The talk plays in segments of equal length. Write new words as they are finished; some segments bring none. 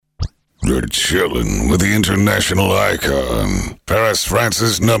You're chillin' with the international icon, Paris,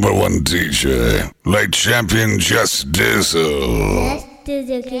 France's #1 DJ, late champion Just Dizzle. Just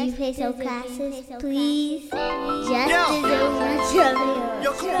Dizzle, can you play some classes, please? Just Dizzle, my children.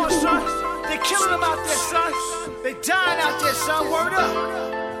 Yo, come on, son. They killing them out there, son. They dying out there, son. Word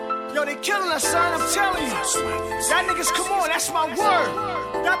up. Yo, they killing us, son. I'm telling you. That niggas, come on. That's my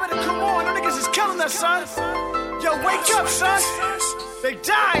word. Y'all better come on. Them niggas is killing us, son. Yo, wake up, son. They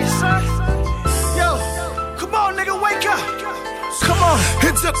dying, son. Yo, come on, nigga, wake up. Come on.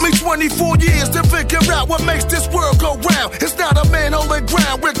 It took me 24 years to figure out what makes this world go round. It's not a man holding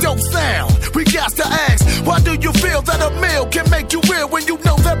ground with dope sound. We got to ask, why do you feel that a meal can make you real when you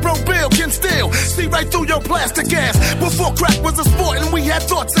know that bro Bill can still see right through your plastic ass? Before crack was a sport and we had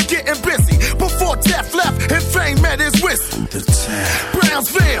thoughts of getting busy. Before death left and fame met his whistle. The town,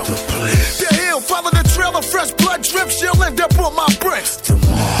 Brownsville, the hill, follow the trail of fresh blood drip. She'll end up on my bricks.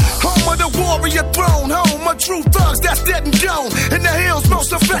 Home of the warrior throne, home of true thugs that's dead and gone. In the hills,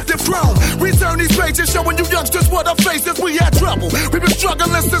 most effective throne. Return these pages showing you youngsters what our faces. We had trouble. We been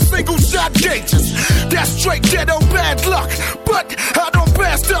struggling since single shot gauges. That's straight ghetto bad luck. But I don't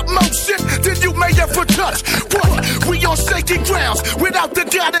pass up more shit than you may ever touch. What? We on shaky grounds. Without the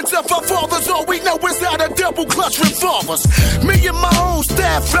guidance of our fathers, all we know is how to double clutch revolvers. Me and my own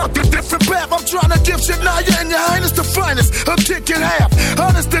staff felt a different path. I'm trying to give Shania and your highness the finest. A kick in half.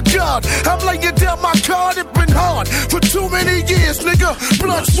 Honest to God, I'm laying down my card. It's been hard for too many years, nigga.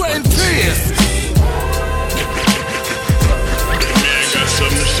 Blood, sweat, and tears. Man, got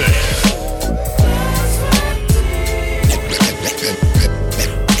something to say.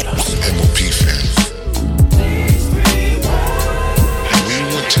 MOP fans. And we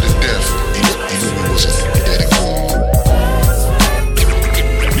went to the death, even we wasn't dead at home.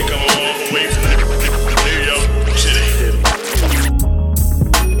 We come all the way from New York City.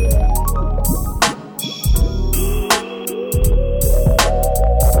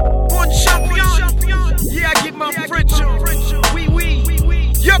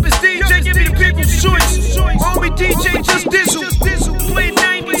 Yup, it's DJ, give me the people's choice. Homie DJ, Just Dizzle. Play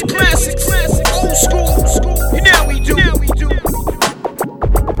 90s classics, old school. You know how we do.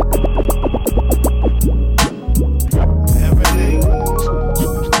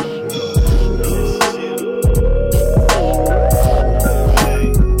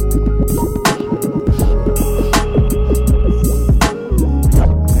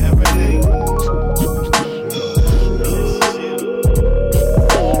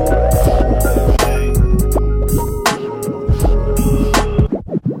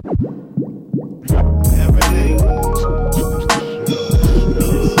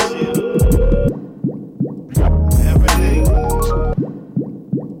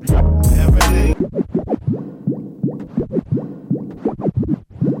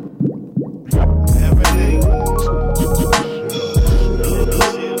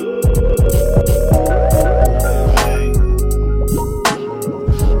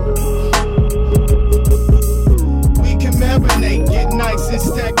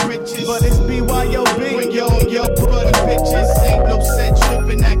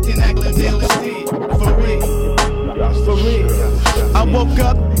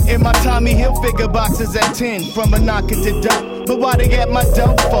 From a knocker to dope, but why they at my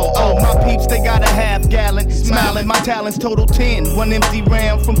dope for? Oh, my peeps, they got a half gallon. Smiling, my talents total 10. One empty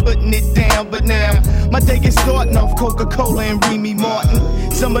round from putting it down, but now my day is starting off Coca-Cola and Remy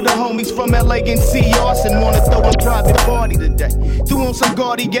Martin. Some of the homies from LA and C. Arson wanna throw a private party today. Threw on some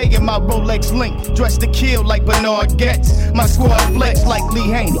Cartier and my Rolex link. Dressed to kill like Bernard Getz. My squad flex like Lee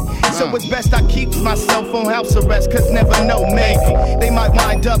Haney. So it's best I keep myself on house arrest, cause never know, maybe they might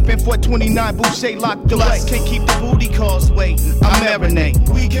wind up in 429 Boucher locked away. Can't keep the booty calls waiting. I marinate.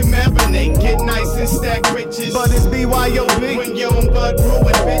 We can marinate, get nice and stack riches. But it's BYOB. When your own bud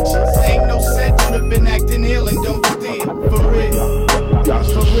ruin bitches. Ain't no set tripping, acting ill and don't steal. For real.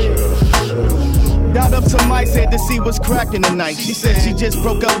 That's for real. Got up to Mike's head to see what's cracking tonight. She said she just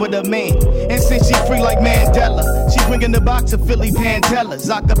broke up with a man, and since she free like Mandela, she bringing the box of Philly Pantellas.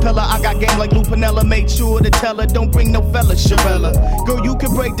 Acapella, I got game like Lupinella. Made sure to tell her, don't bring no fella, Sharella. Girl, you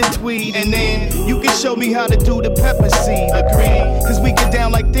can break the tweed, and then you can show me how to do the pepper seed. Agree? Cause we get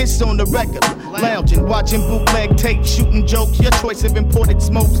down like this on the record. Lounging, watching bootleg tape, shooting jokes. Your choice of imported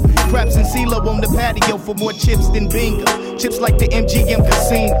smokes. Craps and CeeLo on the patio for more chips than bingo. Chips like the MGM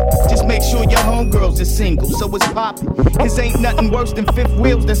casino. Just make sure your homegirls are single, so it's poppin'. Cause ain't nothing worse than fifth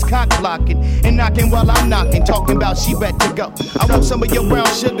wheels that's cock blocking. And knocking while I'm knocking, talking about she ready to go. I want some of your brown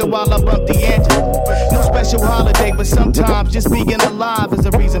sugar while I bump the Angela. No special holiday, but sometimes just being alive is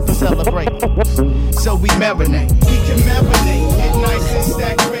a reason for celebrating. So we marinate. We can marinate, get nice and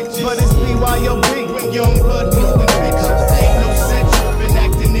stack rich. But it's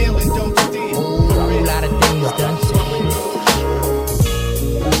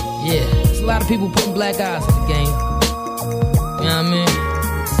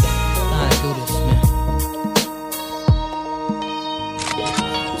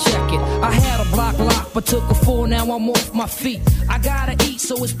I took a fall, now I'm off my feet. I gotta eat,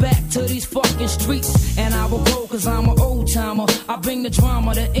 so it's back to these fucking streets. And I will go, cause I'm an old timer. I bring the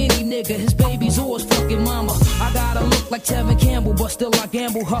drama to any nigga, his baby's or his fucking mama. I gotta look like Tevin Campbell, but still I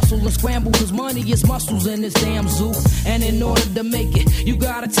gamble, hustle and scramble, cause money is muscles in this damn zoo. And in order to make it, you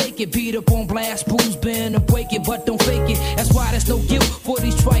gotta take it. Beat up on blast, bruise, bend and break it, but don't fake it. That's why there's no guilt for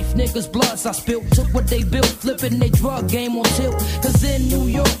these trife niggas' bloods I spilled. Took what they built, flipping they drug game on tilt. Cause in New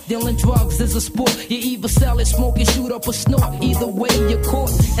York, dealing drugs is a sport. You either sell it, smoke it, shoot up or snort. Either way, you're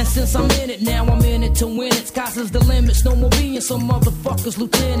caught. And since I'm in it now, I'm in it to win it. Sky's is the limits, no more being some motherfuckers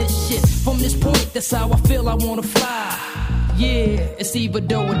lieutenant shit. From this point, that's how I feel I wanna fly. Yeah, it's either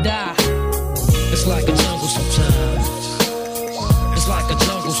do or die. It's like a jungle sometimes. It's like a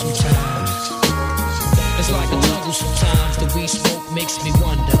jungle sometimes. It's like a jungle sometimes. The weed smoke makes me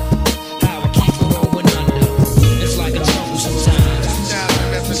wonder how I keep from going under. It's like a jungle sometimes.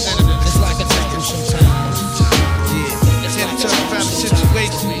 It's like a jungle sometimes. Yeah, it's like a jungle sometimes. The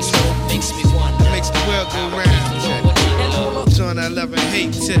weed smoke makes me wonder. Makes the world go round. It's on that love and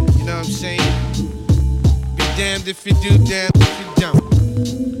hate tip, you know what I'm saying? Be damned if you do, damned if you don't.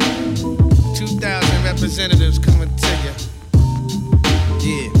 2,000 representatives coming to you.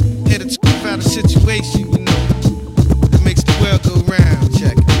 Yeah, here to talk about a situation, you know, that makes the world go round.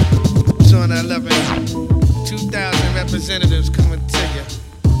 Check it. It's on that love and hate. 2,000 representatives coming to you.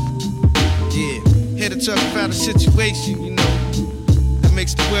 Yeah, here to talk about a situation, you know, that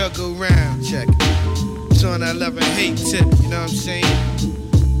makes the world go round. Check it. It's on that love and hate tip, you know what I'm saying?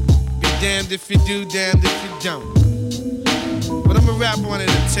 Be damned if you do, damned if you don't. But I'ma rap on it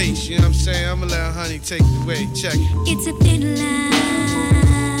a taste, you know what I'm saying? I'ma let Honey take it away. Check it. It's a thin line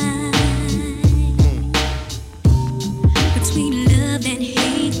between love and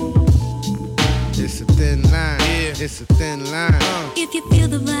hate. It's a thin line, yeah. It's a thin line. If you feel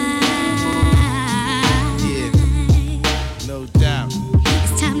the vibe, yeah, no doubt.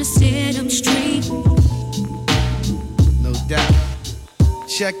 It's time to set them straight. No doubt.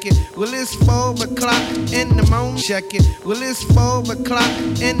 Check it. Well, it's 4 o'clock in the morning. Check it. Well, it's 4 o'clock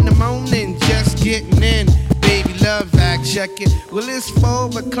in the morning. Just getting in. Baby love act. Check it. Well, it's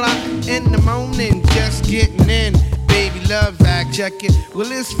 4 o'clock in the morning. Just getting in. Baby love act. Check it.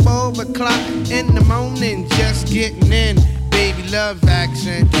 Well, it's 4 o'clock in the morning. Just getting in. Baby love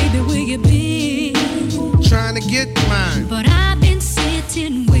action. Baby, where you been? Trying to get mine. But I've been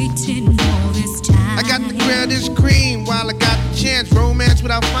sitting, waiting all this time. I got to grab this cream while I got the chance. Romance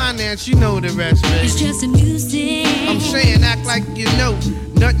without finance, you know the rest, baby. It's just a music. I'm saying act like you know.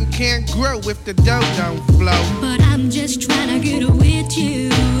 Nothing can grow if the dough don't flow. But I'm just trying to get with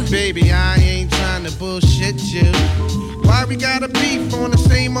you. Baby, I ain't trying to bullshit you. Why we gotta beef on the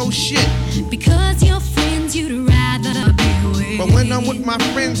same old shit? Because your friends you'd rather be with. But when I'm with my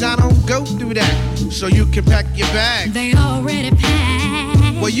friends, I don't go through that. So you can pack your bag. They already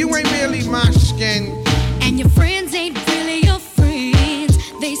packed. Well, you ain't really my skin. And your friends ain't really your friends.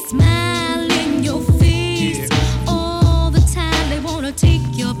 They smile in your face. Yeah. All the time they wanna take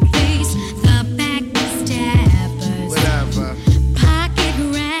your place. The backstabbers. Whatever. Pocket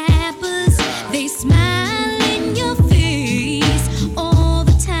grabbers. Yeah. They smile in your face. All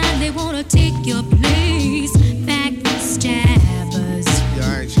the time they wanna take your place. Backstabbers. Yeah,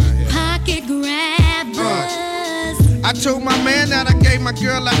 I ain't trying to hear. Pocket grabbers. I told my man that I gave my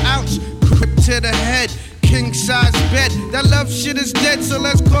girl an ounce. Quick to the head. King size bed. That love shit is dead, so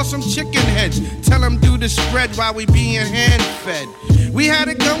let's call some chicken heads. Tell them do the spread while we being hand fed. We had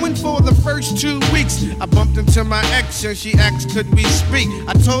it going for the first 2 weeks. I bumped into my ex and she asked could we speak.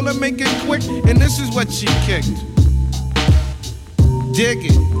 I told her make it quick and this is what she kicked. Dig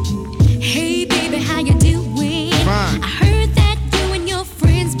it. Hey baby, how you doing? Fine. I heard that you and your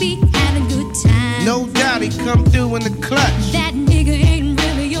friends be having good times. No doubt he come through in the clutch. That nigga ain't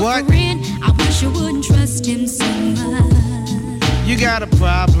really your what? friend. I wish you wouldn't trust him so much. You got a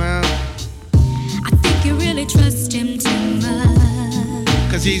problem. I think you really trust him too much.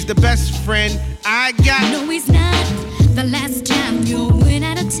 Cause he's the best friend I got. No, he's not. The last time you went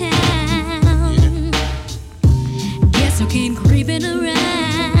out of town, yeah. Guess who came creeping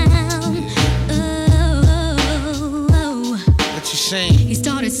around? Oh. What you saying? He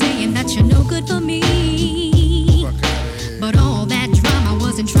started saying that you're no good for me. But all that drama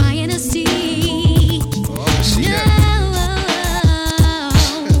wasn't trying to see. Oh, I see that.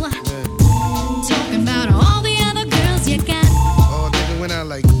 Talking about all the other girls you got. Oh, nigga went out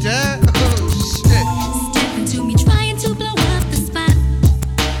like that? Oh, shit. Stepping to me, trying to blow up the spot.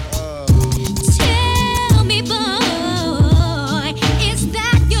 Tell me, boy, is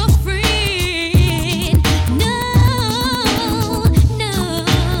that your friend? No, no,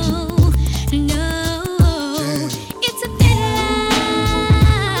 no.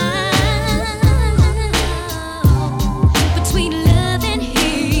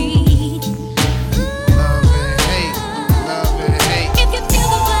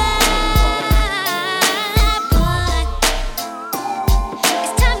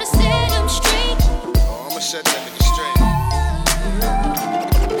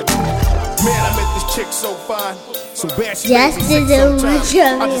 chick so fine, so bad she Just made me sick sometimes.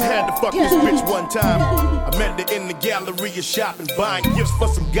 deserve I just had to fuck this bitch one time. I met her in the gallery of shopping, buying gifts for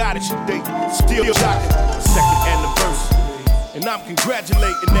some guy that she date. Still shocking, second anniversary, and I'm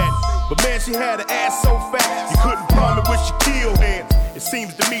congratulating that. But man, she had her ass so fat, you couldn't palm it with your kill hands. It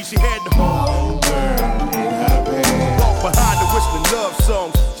seems to me she had the whole world in her hands. Walked behind her whistling love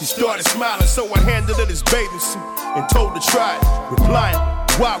songs. She started smiling, so I handed her this bathing suit and told her try it. Replying,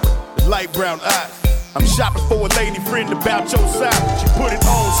 wow, with the light brown eyes. I'm shopping for a lady friend about your size. She put it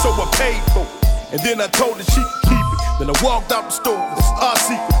on, so I paid for it. And then I told her she could keep it. Then I walked out the store, it's our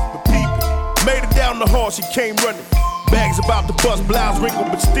secret, but peep it. Made it down the hall, she came running. Bags about to bust, blouse wrinkled,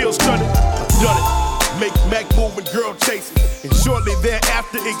 but still stunning. I done it. Make Mac move and girl chasing. And shortly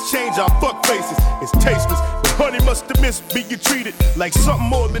thereafter exchange our fuck faces. It's tasteless, but honey must have missed being treated like something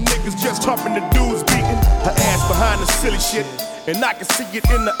more than niggas just humping the dudes beating. Her ass behind the silly shit, and I can see it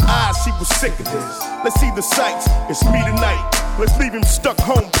in her eyes, she was sick of this. Let's see the sights, it's me tonight. Let's leave him stuck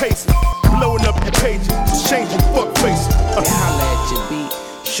home pacing, blowing up your pages, just changing fuck faces. Holla at your beat.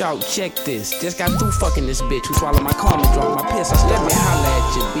 Shout, check this. Just got through fucking this bitch who swallowed my cum and drunk my piss. Let me holla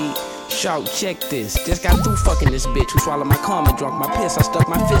at your beat. Shout, check this. Just got through fucking this bitch who swallowed my cum and drunk my piss. I stuck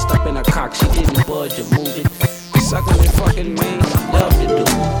my fist up in her cock. She didn't budge or move it. Sucking and fucking me, love to do.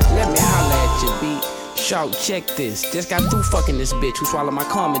 Let me holla at your beat. Shout, check this. Just got through fucking this bitch who swallowed my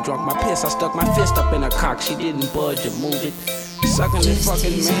cum and drunk my piss. I stuck my fist up in her cock. She didn't budge or move it. Sucking and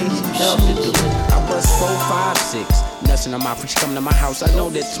fucking me, she love to do it. I bust 4, 5, 6. Nuts in her mouth when she come to my house. I know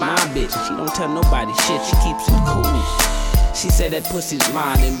that's my bitch. She don't tell nobody shit. She keeps it cool. She said that pussy's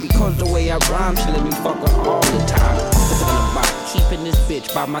mine, and because the way I rhyme, she let me fuck her all the time. Thinking about keeping this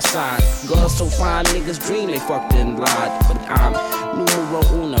bitch by my side. Girls so fine, niggas dream they fucked and lied. But I'm numero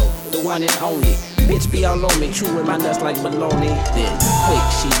uno, the one and only. Bitch be all on me, chewing my nuts like bologna. Then quick,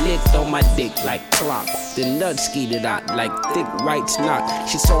 she licked on my dick like clock. Then nuts skeeted out like thick white snot.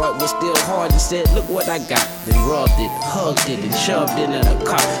 She saw it was still hard and said, look what I got. Then rubbed it, hugged it, and shoved it in her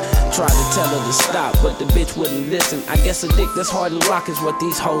cock. Tried to tell her to stop, but the bitch wouldn't listen. I guess a dick that's hard to lock is what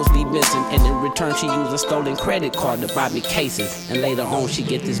these hoes be missing. And in return, she used a stolen credit card to buy me cases. And later on, she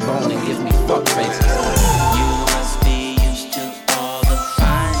get this bone and give me fuck faces. You must be used to all the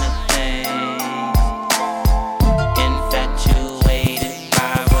finer things. Infatuated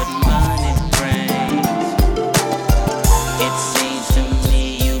by what money brings. It seems to me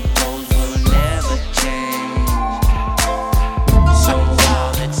you hoes will never change. So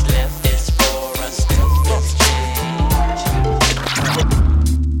all that's left is for us to exchange.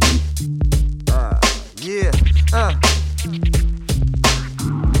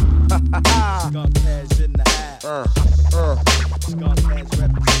 Skunk Cash in the house. Skunk Cash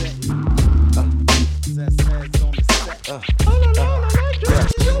representing. Zest heads on the set.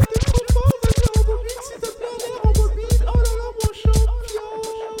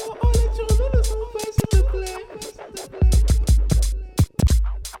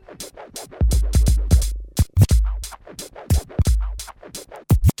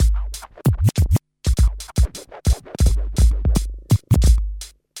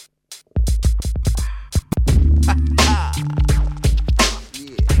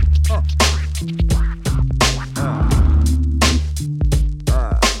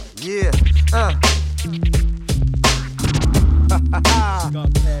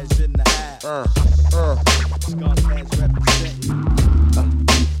 Skunk Cash in the house. Skunk Cash representing.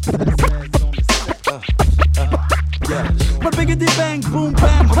 Zest heads on the set. But biggity bang, boom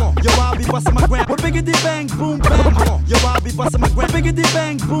bam, yo I'll be bustin' my gram. But biggity bang, boom bam, yo I'll be bustin' my gram. Biggity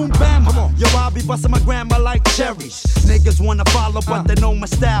bang, boom bam, yo I'll be bustin' my grandma like cherries. Niggas wanna follow, but they know my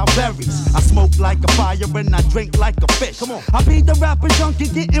style varies. I smoke like a fire and I drink like a fish. Come on, I be the rapper junkie,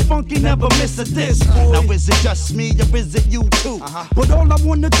 getting funky, never miss a diss. Now is it just me or is it you too? But all I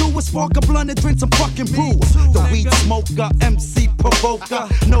wanna do is spark a blunt and drink some fucking brew. The weed smoker, MC provoker,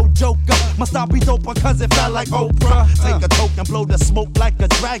 no joker. My style be doper cause it felt like Oprah. Take a toke and blow the smoke like a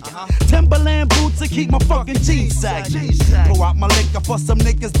dragon. Timberland boots to keep my fucking jeans sagging. Pour out my liquor for some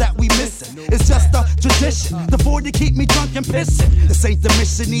niggas that we missing. It's just a tradition. The 40 keep me drunk and pissing. This ain't the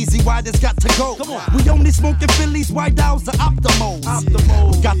mission, easy wide it's got to go. We only smoking Phillies, White Owls, or Optimals.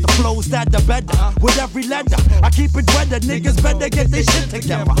 We got the flows that the better. With every letter, I keep it weather. Niggas better get their shit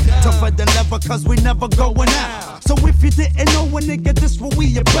together. Tougher than leather, cause we never going out. So if you didn't know a nigga, this what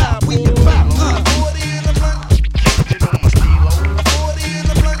we about. We about. 40 in the blunt.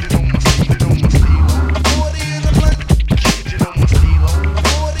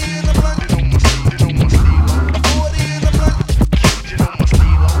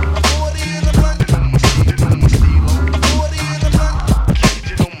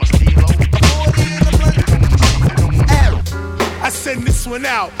 this one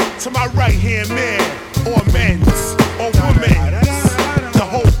out to my right hand man, or men's, or women's, the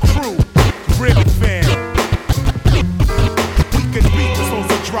whole crew, real fan. We could beat was supposed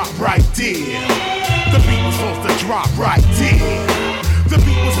to drop right there. The beat was supposed to drop right there. The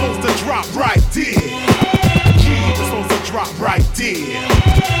beat was supposed to drop right there. Yeah, was supposed to drop right there.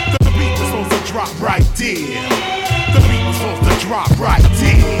 The beat was supposed to drop right there. The beat was supposed to drop right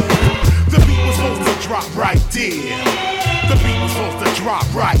there. The beat was supposed to drop right there. The beat was supposed to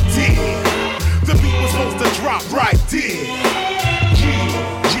drop right there. The beat was supposed to drop right there.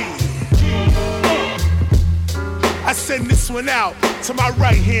 I send this one out to my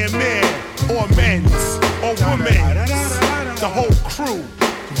right hand man, or men's, or women's, the whole crew,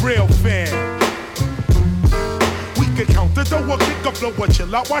 real fan. We could count the dough or kick up flow or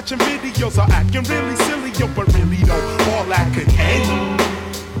chill out watching videos or acting really silly, yo, but really though, all that could end.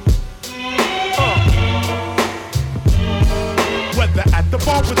 Whether at the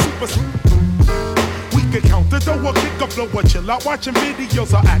bar with super, we could count the dough or kick up flow or chill out watching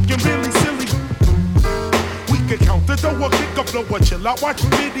videos or acting really silly. We could count the dough or kick up flow or chill out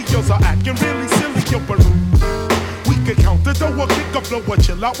watching videos or acting really silly, yo, but we could count the dough or kick up flow or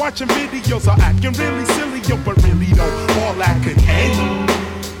chill out watching videos or acting really silly, yo, but really though, all that could end.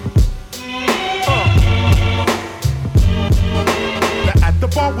 At the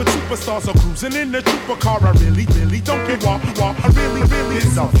bar with superstars or cruising in the trooper car, I really, really don't care what, I really, really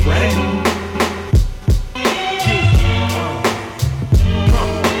is a friend.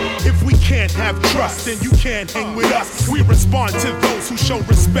 If we can't have trust, then you can't hang with us. We respond to those who show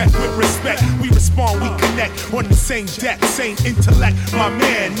respect with respect. We respond, we connect on the same deck, same intellect. My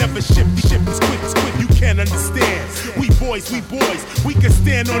man, never shift as quick, you can't understand. We boys, we can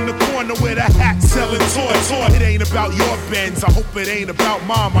stand on the corner with a hat selling toys. It ain't about your Benz, I hope it ain't about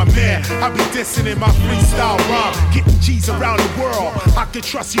mine, my man. I be dissing in my freestyle rhyme, getting G's around the world. I can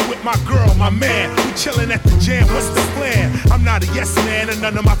trust you with my girl, my man. We chilling at the jam, what's the plan? I'm not a yes man, and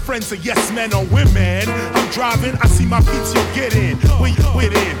none of my friends are yes men or women. I'm driving, I see my peeps, you'll get in. When you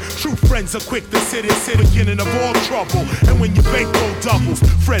quit in, true friends are quick to sit beginning of all trouble. And when your bankroll doubles,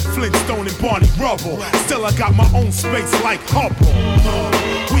 Fred Flintstone and Barney Rubble. Still I got my own space like Hubble.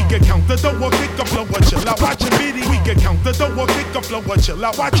 We can count the dough or kick up flow or chill out watching videos. We can count the dough or kick up flow or chill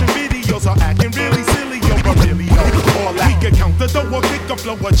out watching videos or acting really silly, yo, but really yo, all that. We can count the dough or kick up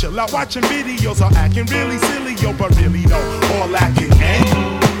flow or chill out watching videos or acting really silly, yo, but really yo, all that can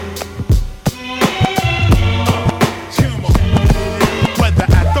end. Whether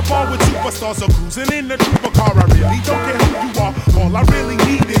at the bar with superstars or cruising in the trooper car, I really don't care who you are. All I really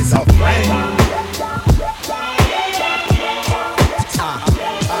need is a friend.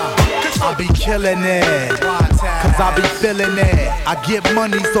 I be killing it, cause I be feeling it. I get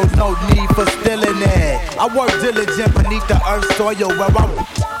money, so no need for stealing it. I work diligent beneath the earth's soil where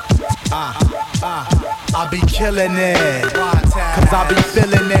I be killing it, cause I be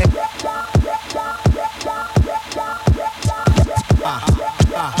feeling it.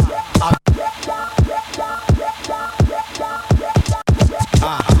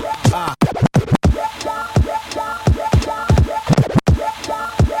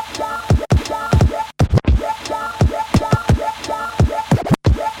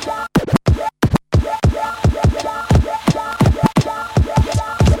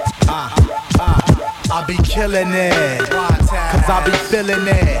 Killing it, cause I be feeling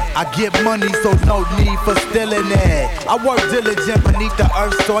it. I get money, so no need for stealing it. I work diligent beneath the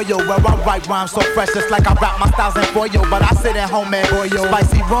earth's soil where I write rhymes so fresh, it's like I wrap my styles in foil. But I sit at home and boil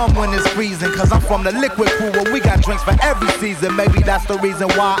spicy rum when it's freezing, cause I'm from the liquid crew where we got drinks for every season. Maybe that's the reason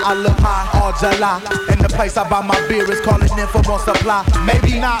why I look high all July. In the place I buy my beer is calling in for more supply.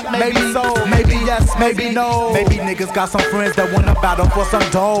 Maybe not, maybe so, maybe yes, maybe no. Maybe niggas got some friends that wanna battle for some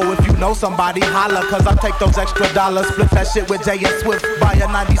dough. If you know somebody, holla, cause I take those extra dollars. Split that shit with Jay and Swift, buy a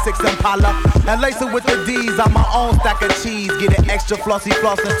 96 Impala and lace it with the D's. I'm my own stack of cheese. Get an extra flossy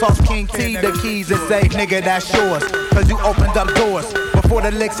floss and toss King T the keys and say, nigga, that's yours, cause you opened up doors. Before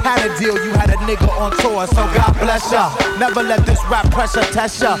the licks had a deal, you had a nigga on tour. So God bless ya, never let this rap pressure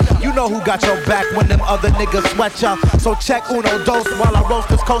test ya. You know who got your back when them other niggas sweat ya. So check uno dos while I roast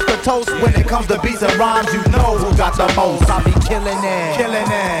this coast to toast. When it comes to beats and rhymes, you know who got the most. I be killing it, killing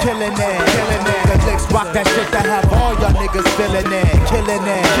it, killing it, killing it. The licks rock that shit that have all y'all niggas feeling it. Killing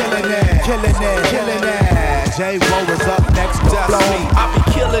it, killing it, killing it, killing it. J-Wo is up next to flow. I be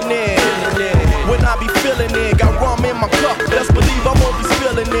killing it, when I be feeling it. Got rum in my cup, best believe I'm always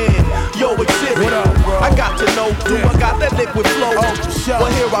spilling it. Yo, exhibit, I got to know, do I got that liquid flow?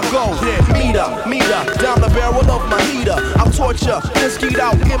 Well, here I go. Meter, down the barrel of my heater. I'll torture, then skeet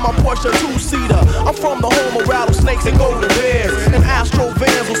out in my Porsche 2-seater. I'm from the home of rattlesnakes and golden bears. And Astro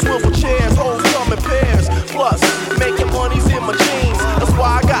vans with swivel chairs, hoes come in pairs. Plus, making money's in my jeans. That's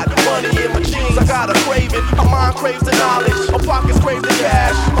why I got money in my jeans. I got a craving, my mind craves the knowledge. My pockets crave the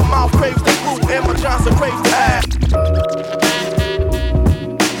cash, my mouth craves the fruit, and my Johnson craves the ass.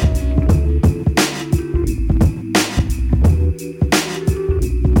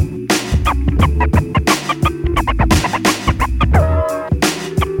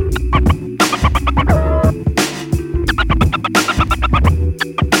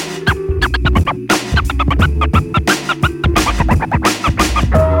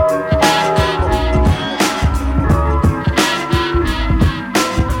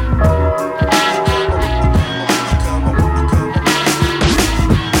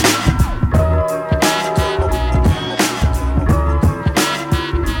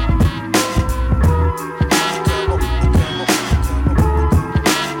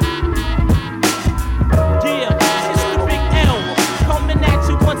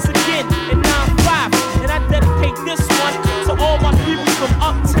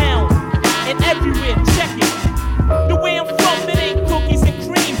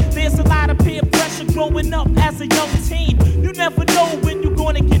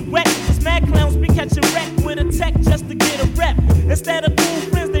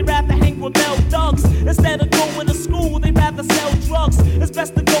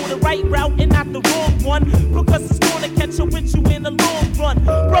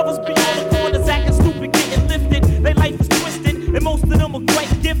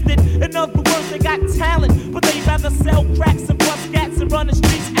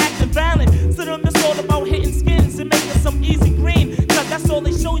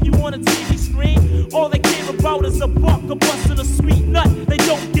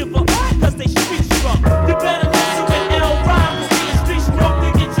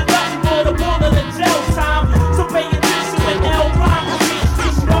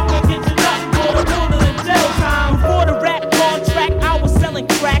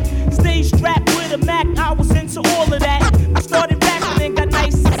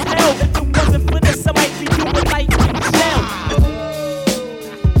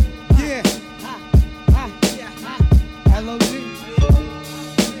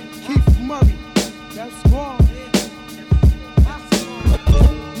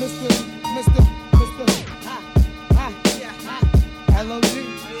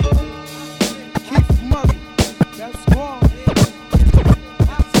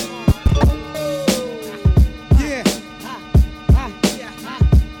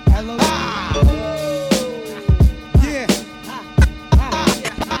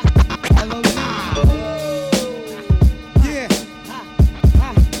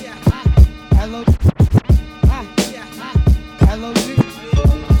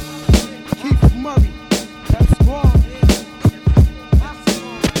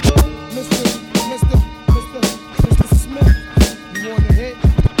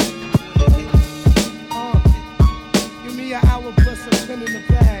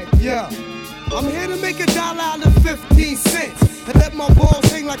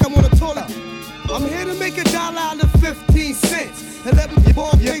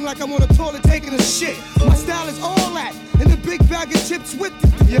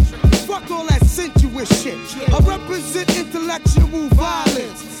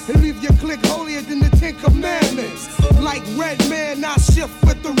 Like Redman, I shift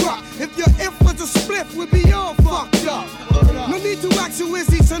with the rock. If your if was a spliff, we'd be all fucked up. No need to ask who is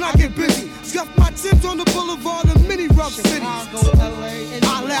he, son, I get busy. Scuff my chips on the boulevard of many rough cities.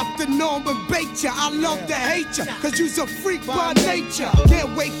 I left the norm and bait ya. I love to hate ya, cause you's a freak by nature.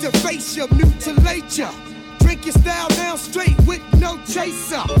 Can't wait to face ya, mutilate ya. Drink your style down straight with no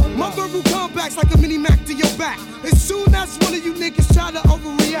chaser. My verbal comebacks like a mini Mac to your back. As soon as one of you niggas try to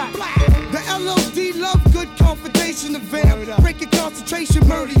overreact, the LOD love good confrontation of vamp. Break your concentration,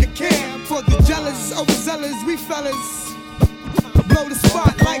 murder your camp. For the jealous, overzealous, we fellas blow the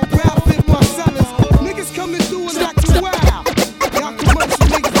spot like Ralph and Marcellus. Niggas coming through and acting wild. Y'all commercial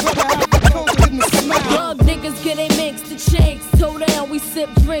niggas rather have the cold in the smile. Love niggas get a mix to shakes. Toe down, we sip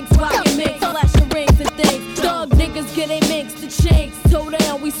drinks while we mix. Flashing rings and things. Thug niggas get a mix to shakes. Toe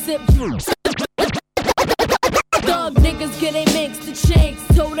down, we sip drinks. Thug niggas get a mix to shakes.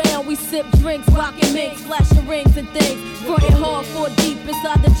 Toe down, we sip drinks, rockin' mix, flashing rings and things. Frontin' hard for deep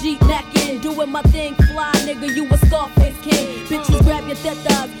inside the Jeep, back in, doing my thing, fly nigga, you a Scarface king. Bitches grab your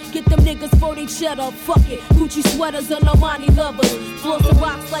tetas, get them niggas for they cheddar. Fuck it, Gucci sweaters and Armani lovers. Floors of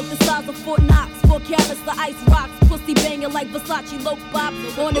rocks like the size of Fort Knox. 4 carats, the ice rocks. Pussy banging like Versace low bop.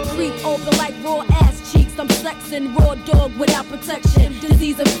 On the creek, open like raw ass cheeks. I'm sexing, raw dog without protection.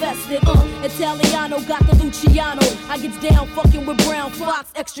 Disease infested, Italiano got the Luciano. I gets down fucking with Brown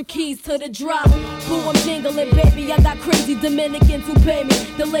Fox. Extra keys to the drop. Boo, I'm jingling, baby. I got crazy Dominicans who pay me.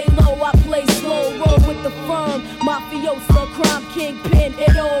 To lay low, I play slow. Roll with the firm. Mafiosa, crime kingpin.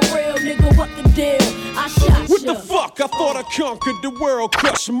 It all real, nigga, what the deal? I shot What ya. the fuck? I thought I conquered the world.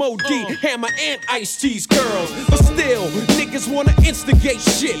 Crush Mod, Hammer, and Ice-T's girls. But still, niggas wanna instigate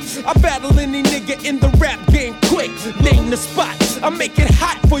shit. I battle any nigga in the rap game quick. Name the spot. I make it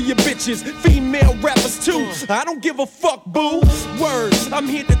hot for your bitches. Female rappers too. I don't give a fuck, boo. Words, I'm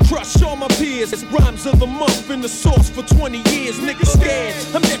here to crush all my peers. Rhymes of the month in the source for 20 years. Niggas scared.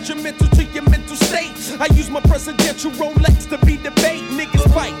 I'm detrimental to your mental state. I use my presidential Rolex to be debate.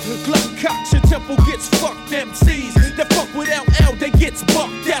 Niggas bite. Glock cocks, your temple gets fucked. MCs that fuck without L, they gets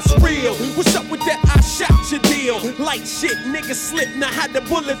bucked. That's real. What's up with that? I shot your deal. Light shit, niggas slip. Now how the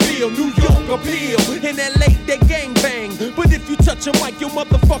bullet feel? New York appeal. In LA, they gang bang. But if you touch a mic, your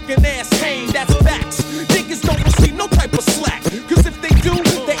motherfucking ass hang. That's facts. Niggas don't receive no type of slack. Cause if they do,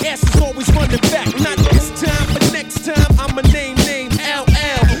 their ass is always running back. Not this time, but next time, I'ma name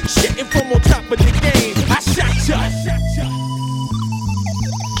LL. Shitting from on top of the game. I shot ya.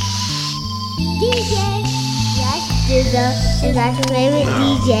 DJ, yes, Dizzo is our favorite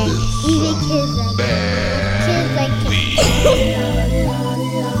DJ. Even kids like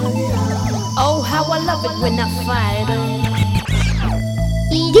Oh, how I love it when I fight 'em.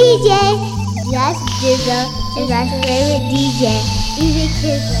 DJ, yes, Dizzo is our favorite DJ. Even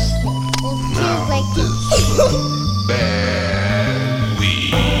kids like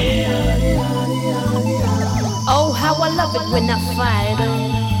Oh, how I love it when I fight 'em.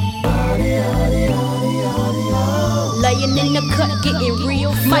 Laying in the cut, getting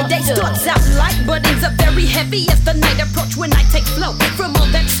real. My day starts out light, but ends up very heavy as the night approach when I take flow. From all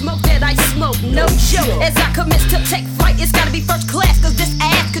that smoke that I smoke, no joke. As I commence to take flight, it's gotta be first class, cause this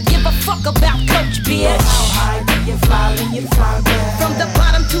ass could give a fuck about Coach, bitch. How high do you fly when you fly back? From the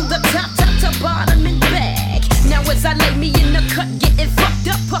bottom to the top, top to bottom and back. Now as I lay me in the cut, getting fucked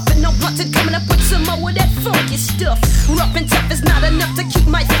up, puffing on blunts and coming up with some more of that funky stuff. Rough and tough is not enough to keep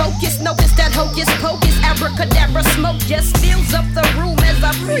my focus. Notice that hocus pocus, abracadabra smoke just fills up the room as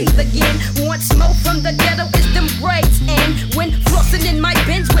I breathe again. Want smoke from the ghetto is them braids, and when flossing in my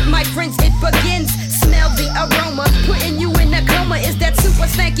bins with my friends, it begins. Smell the aroma, putting you in a coma. Is that super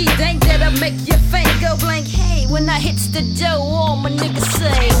stanky dank that'll make your face go blank? Hey, when I hits the dough, all my niggas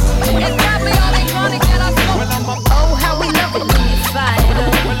say, it's probably all they chronic that I smoke. Oh, how we love it when you fight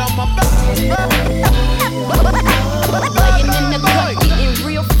 'em. Laying in the cut, getting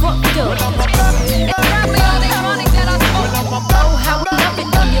real fucked up. It's probably all they chronic that I smoke. Oh, how we love it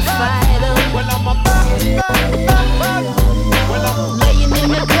when you fight 'em. Laying in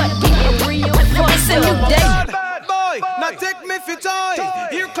the cut, getting real fucked It's a new up. day. Bad boy, now take me for toy.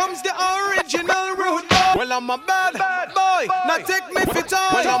 Here comes the original root boy. Well, I'm a bad boy, now take me for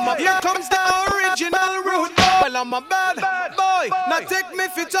toy. Here comes the original root boy. Well, I'm a bad boy, now take me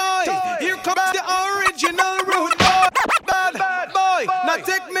for toy. Here comes the original root boy. Bad boy, now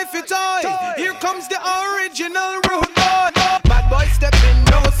take me for toy. Here comes the original root boy. Bad boy step in,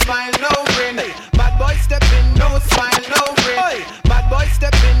 no smile, no grin. Bad boy step in, no smile, no grin. Bad boy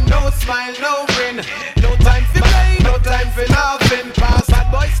step in, no smile, no grin. No time for play, no time for laughing. Pass.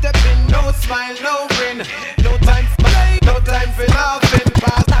 Bad boy step in, no smile, no grin. No time for play, no time for laughing.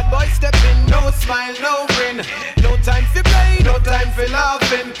 Pass. Bad boy step in, no smile, no grin. No time for play, no time for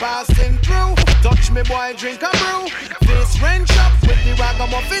laughing. Passing through, touch me boy, drink a brew. This range up with the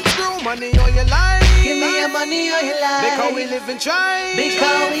ragamuffin screw. Money on your life. Give me your money on your life. Because we live in try.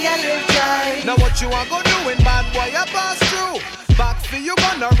 Because we a live try. Now what you are gonna do when bad boy you pass through? Back for you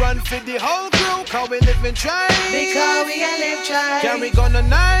gonna run for the whole crew. Cause we live in try. Because we a live try. Carry gun a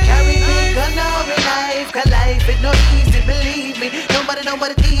knife. Carry big gun all my life. Cause life is no easy, believe me.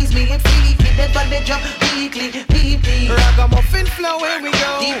 Nobody tease me. It's freaky. That body jump weekly, deeply. Ragamuffin flow, here we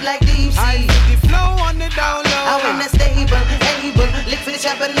go. Deep like deep sea. I feel the flow on the down low. I'm in the stable, able. Lick for the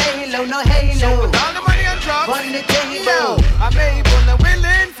shop and lay low, no halo. So with all the money and drugs on the table. Yo, I'm able and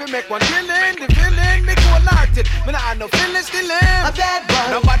willing to make one killing. The villain, me cold-hearted. Me not have no feelings still in. A bad boy.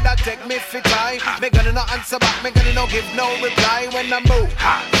 Nobody take me for tie. Me gonna no answer back. Me gonna no give no reply when I move.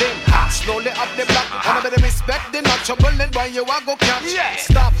 Then slowly up the block. And I better respect the natural bullet boy you a go catch.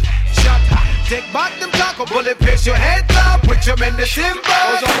 Stop, shot, take back them talk. A bullet pierce your head top. Put your men the symbols.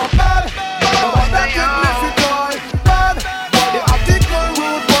 I'm a bad. Nobody take me for tie. Bad. The optical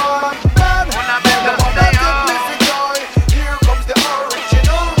rude boy.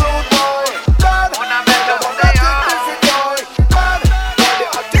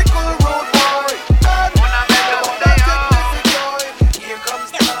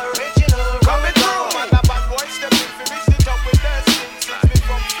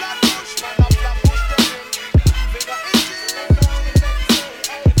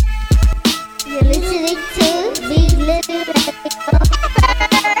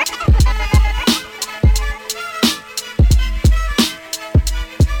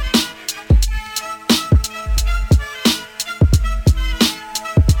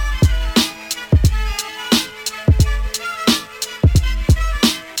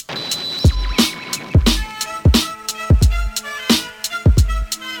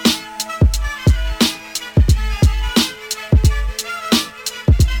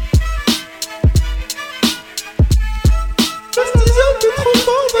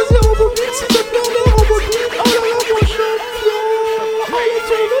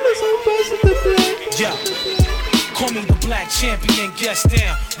 chest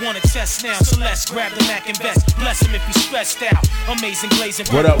down. Want to test now, so let's grab the Mac and vest. Bless him if he's stressed out. Amazing glazing.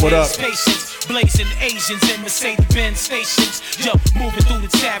 What up, what up? Patience, blazing Asians in Mercedes-Benz stations. Yo, moving through the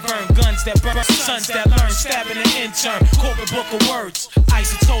tavern. Guns that burn, sons that learn. Stabbing an intern. Corporate book of words.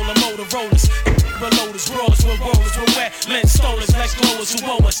 Isotola Motorola's. Reloaders, rollers with rollers, with wet lens stolers, Lex glowers who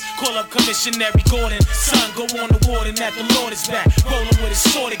owe us. Call up Commissionary Gordon, son, go on the warden that the Lord is back. Rolling with his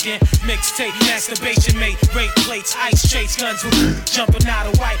sword again. Mixtape, masturbation mate, rape plates, ice chase guns with jumping out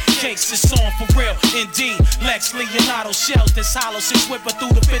of white cakes. This song for real, indeed. Lex Leonardo shells this hollow, six whipper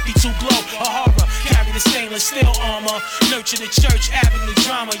through the 52 glow. A horror, carry the stainless steel armor. Nurture the church avenue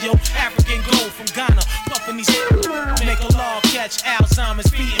drama, yo. African gold from Ghana, puffing these make a law catch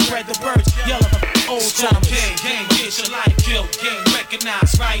Alzheimer's, beating bread the birds, yellow. Old time gang, get your life killed. Gang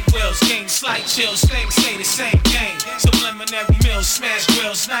recognize right wills, gang slight chills. Things stay the same gang. Subliminary meals, smash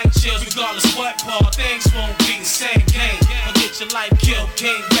grills, night chills. Regardless what part, things won't be the same gang. Get your life killed.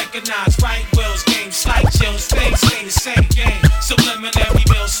 Gang recognize right wills, gang slight chills. Things stay the same gang. Subliminary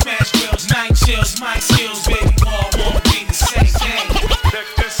meals, smash grills, night chills. My skills, baby, all won't be the same gang. Check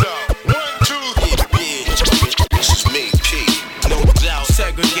this out. 1, 2, 3. This is me, P. No doubt.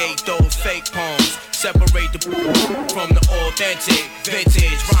 Segregate those fake poems. Separate the from the authentic.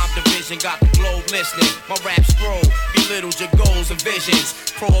 Vintage rhyme division got the globe listening. My rap scroll belittle your goals and visions.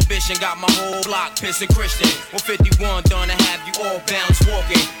 Prohibition got my whole block pissing Christian. 151 done to have you all balanced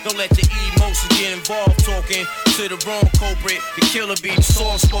walking. Don't let your emotions get involved talking to the wrong culprit. The killer be the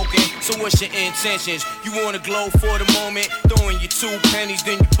soft spoken. So what's your intentions? You wanna glow for the moment, throwing your 2 pennies,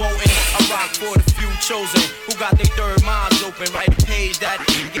 then you bolting. I rock for the few chosen who got their third minds open. Write a page that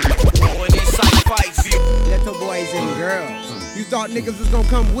get an insight fight. Ghetto boys and girls. You thought niggas was gonna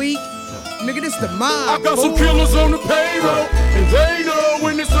come weak? Nigga, this the mob. I got some killers on the payroll, and they know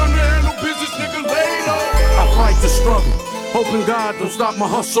when it's underhandled business, nigga, they know. I fight the struggle, hoping God don't stop my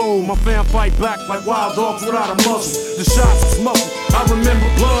hustle. My fam fight back like wild dogs without a muzzle. The shots is muffled, I remember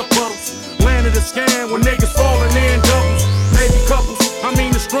blood puddles. Landed a scam when niggas falling in doubles. Maybe couples, I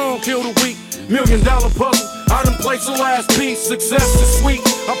mean the strong kill the weak. $1 million puzzle, I done placed the last piece. Success is sweet,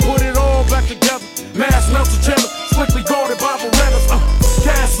 I put it all back together. Mass melts of cheddar, strictly guarded by Berettas.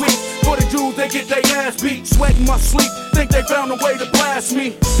 Cash sweet, for the Jews they get their ass beat. Sweat in my sleep, think they found a way to blast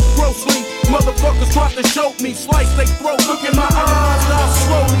me. Grossly, motherfuckers tried to choke me. Slice they throat, look in my eyes, die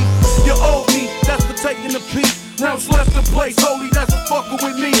slowly. You owe me, that's for taking the peak. Rounds left in place, holy, that's a fucker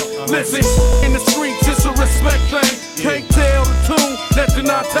with me. Listen, in the streets, it's a respect thing. Can't tell the tune that you're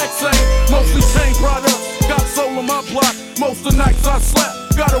not tech saying. Mostly chain products, got soul on my block. Most of the nights I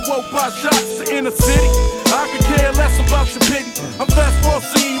slept, got awoke by shots in the city. I could care less about your pity. I'm fast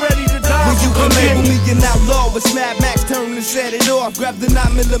forwarding, ready to die. When you can label me an outlaw with Mad Max, turn and set it off. Grab the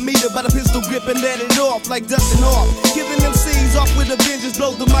 9mm by the pistol grip and let it off like dusting off. Giving them C's off with a vengeance,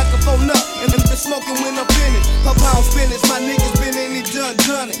 blow the microphone up and then smoking when I'm finished. A pound spinach, my niggas been in it,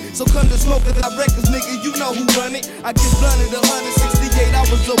 done it. So come to smoke at our records, nigga, you know who run it. I get blunted 168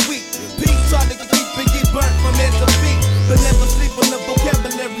 hours a week. Pete try to keep and get burnt from head to feet, but never sleep on the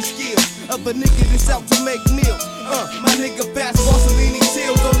vocabulary skills of a nigga that's out to make meals. My nigga fast bossing leaning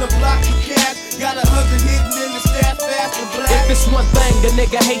tails on the block of cash. Got 100 hidden in the staff, fast and black. If it's one thing, the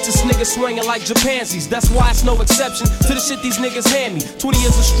nigga hates this nigga swinging like chimpanzees. That's why it's no exception to the shit these niggas hand me. 20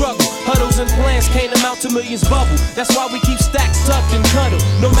 years of struggle, huddles and plans can't amount to millions bubble. That's why we keep stacks tucked and cuddled.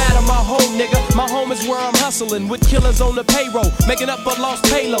 No matter my home, nigga, my home is where I'm hustling with killers on the payroll, making up for lost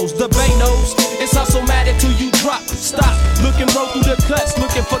payloads. The Bay knows it's hustle-matic till you drop. Stop, looking roll through the cuts,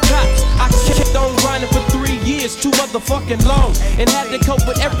 looking for cops. I kept on grinding for 3 years, too motherfucking long, and had to cope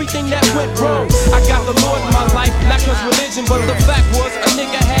with everything that went wrong. I got the Lord in my life, not cause religion, but the fact was a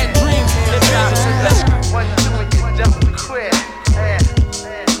nigga had dreams and visions. What you doing, you double quit? Yeah,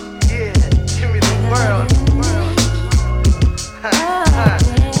 give me the world.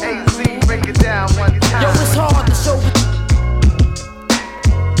 AC, break it down one time. Yo, it's hard to show.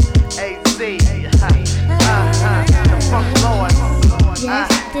 AC, the fuck Lord.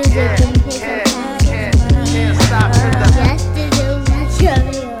 Can't stop it.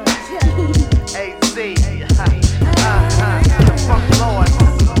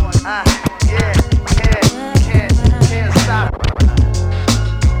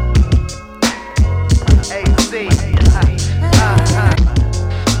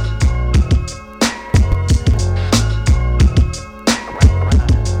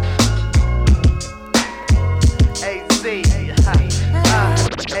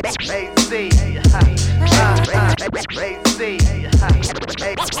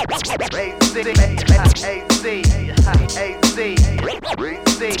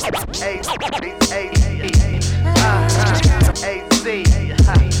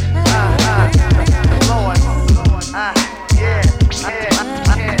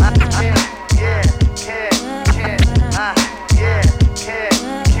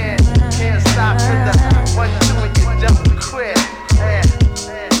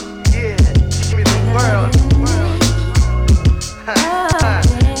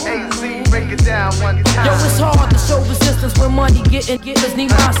 Getters need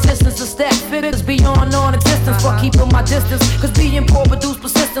my assistance to stack fitters beyond non-existence for keeping my distance. Cause being poor produce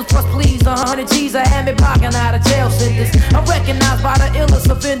persistence. Plus please 100 G's I had me blocking out a jail sentence. I'm recognized by the illest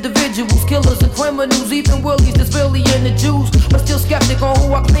of individuals, killers and criminals, even willies that's really in the Jews. But still skeptic on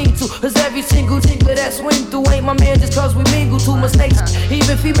who I cling to. Cause every single tinkler that swing through ain't my man just cause we mingle to mistakes.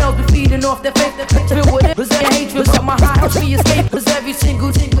 Even females be feeding off their faith that filled with it. Cause their hatred but my high helps me escape. Cause every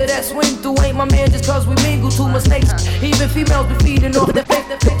single tinkler that swing through ain't my man just cause we mingle to mistakes. Even females be feeding off the faith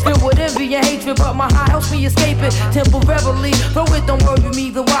that filled with envy and hatred, but my high helps me escape it temporarily. Though it don't worry me,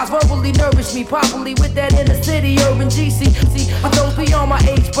 the wise verbally nourish me properly with that inner city urban GC. See, for those beyond my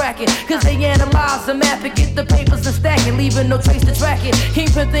age bracket, cause they analyze the map and get the papers and stack it, leaving no trace to track it.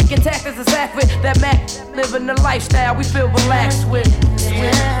 Kingpin thinking tactics is accurate. That Mac living the lifestyle we feel relaxed with.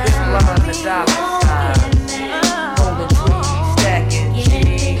 It's love the dollar sign, rolling trees, stacking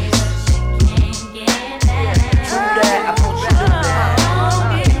cheese. True that, I put you to that.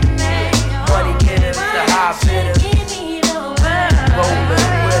 Money getters, the high bidders, rolling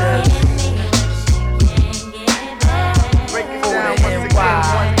with us. Break it down and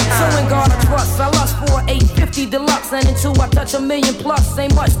wide. So in God I trust, I lust for 850 deluxe, and in two I touch $1 million plus.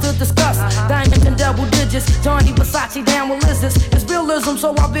 Ain't much to discuss. Diamond and double digits, Johnny Versace down with lizards. It's realism,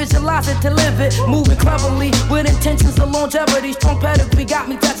 so I visualize it to live it. Moving cleverly with intentions of longevity. Strong pedigree got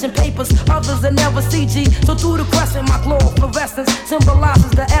me touching papers, others that never CG. So through the crescent, my fluorescence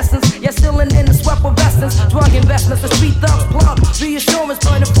symbolizes the essence. Yet still in the sweat of essence. Drug investments, the street thugs plug. Reassurance,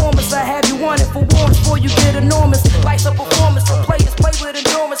 but informants, I have you wanted for warrants before you get enormous. Life's a performance, so players play with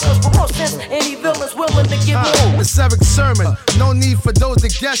endurance. Cause for more sense, any villain's willing to get more. It's Erick's sermon. No need for those to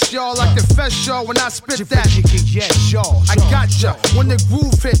guess y'all. Like the fest y'all when I spit that. Yes, y'all. I got ya. When the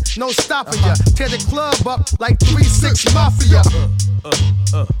groove hit, no stopping ya. Tear the club up like 3-6 Mafia.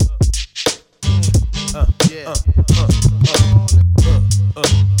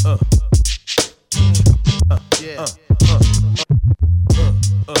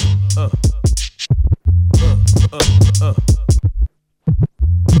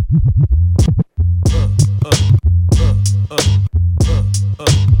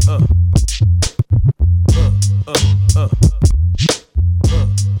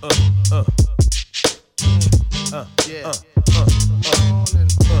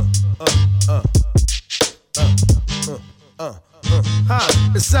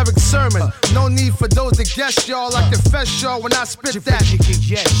 It's Erick's sermon. No need for those to guess y'all. Like the fest y'all when I spit that.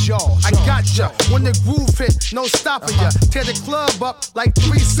 Yes, y'all. I got ya. When the groove hit, no stopping ya. Tear the club up like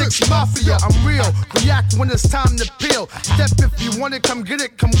 3-6 Mafia. I'm real. React when it's time to peel. Step if you want it, come get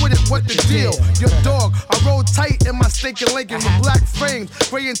it, come with it. What the deal? Your dog. I roll tight in my stinking Lincoln with black frames,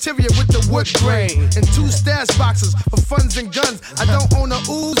 gray interior with the wood grain, and 2 stash boxes for funds and guns. I don't own a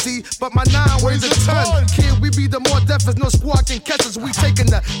Uzi, but my 9 weighs a ton. Kid, we be the more deaf as no squad can catch us. We taking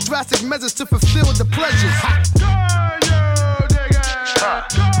the drastic measures to fulfill the pleasures.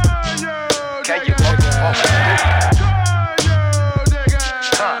 Can you walk off?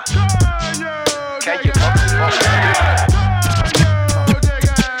 Can you walk off?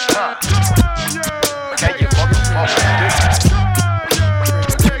 Can you walk off?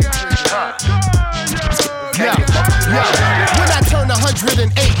 Yeah. When I turn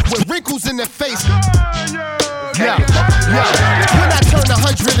 108 with wrinkles in the face. Yeah. When I turn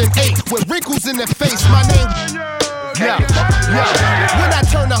 108 with wrinkles in the face, my name. Yeah. When I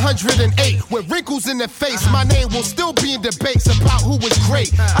turn 108 with wrinkles in the face, my name will still be in debates about who was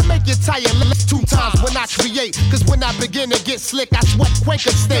great. I make you tired 2 times when I create, cause when I begin to get slick, I sweat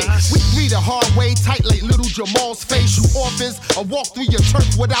Quaker state. We read the hard way, tight like little Jamal's face. You orphans, I walk through your turf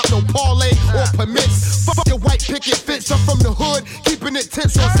without no parlay or permits. Fuck your white picket fence, I'm from the hood, keeping it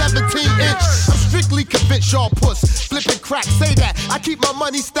tense on 17-inch. I'm strictly convinced y'all puss, flipping crack, say that. I keep my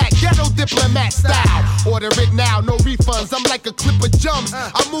money stacked, ghetto diplomat style. Order it now, no refunds, I'm like a clip of jumps.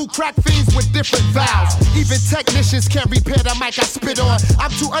 I move crack fiends with different valves. Even technicians can't repair the mic I spit on.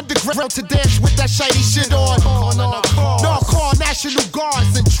 I'm too underground to dance with that shiny shit on. No call National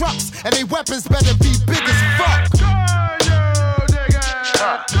Guards and trucks, and they weapons better be big as fuck.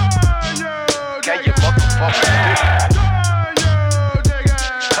 Can you walk off?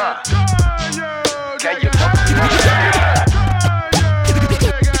 Can you walk off?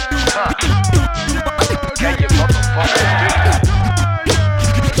 Can you walk off?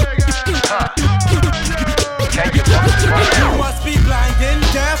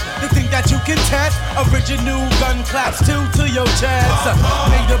 The thing that you can test. Original gun claps two to your chest.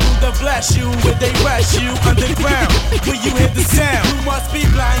 Made the Buddha bless you when they rush you underground. Will you hear the sound? You must be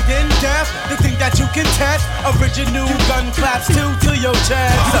blind and deaf. The thing that you can test. Original gun claps two to your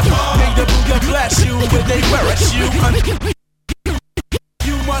chest. Made the Buddha bless you when they rush you underground.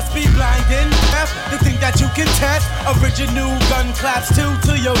 You must be blind and deaf. The thing that you can test. Original gun claps two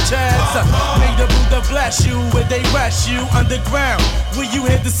to your chest. May the Buddha bless you when they rush you underground. Will you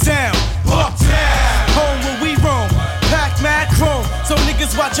hear the sound? Uptown, home where we roam. Pack mad chrome, so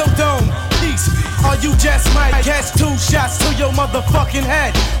niggas watch your dome. Peace, or you just might catch 2 shots to your motherfucking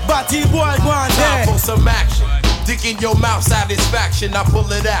head. Bati Raekwon's head. Time for some action. Dick in your mouth, satisfaction. I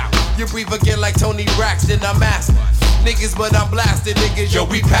pull it out. You breathe again like Tony Braxton. I'm asking niggas, but I'm blasting niggas. Yo,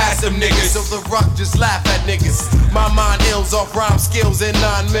 we pass them niggas. So the rock just laugh at niggas. My mind ills off rhyme skills and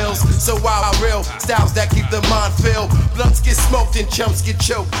 9 mils. So I real styles that keep the mind filled. Blunts get smoked and chumps get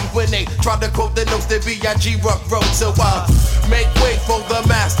choked when they try to quote the notes that B.I.G. Ruck wrote. So make way for the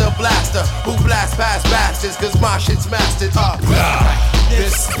master blaster who blast past bastards, cause my shit's mastered up.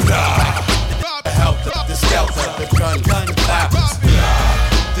 This the help, the skelter, the gun clappers.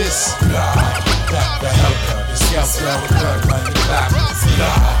 This the help, the skelter, the gun clappers.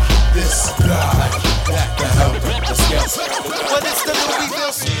 This the help, the skelter. But it's the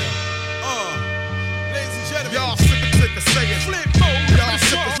Louisville. Ladies and gentlemen, y'all sick of saying Flipmode. Y'all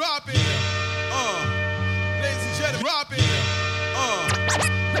sick of dropping. Ladies and gentlemen, dropping.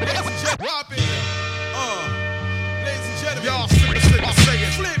 Ladies and gentlemen, dropping. Ladies and gentlemen, y'all sick of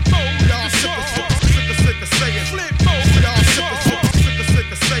saying Flipmode. Y'all sick of saying Flipmode. Y'all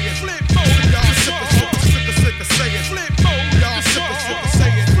sick of saying Flipmode. Y'all sick of saying Flipmode. Y'all sick of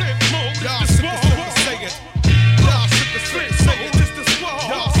saying Flipmode. Y'all sick of saying. Y'all sick of saying this the squad.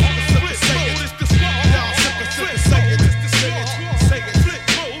 Y'all sick of saying this the squad. Y'all sick of saying this the squad. Saying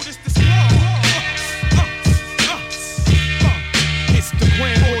Flipmode is the squad. It's the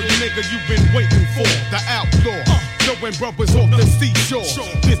grand old nigga you've been waiting for, the outlaw. Showing brothers off the seashore.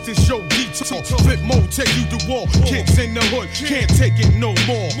 This is your detour. Flipmode take you to war. Kids in the hood can't take it no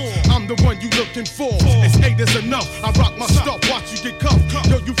more. I'm the one you looking for. It's 8 is enough. I rock my stuff. Watch you get cuffed.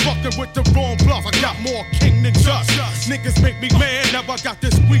 Yo, you fucking with the wrong bluff. I got more king than just. Niggas make me mad. Now I got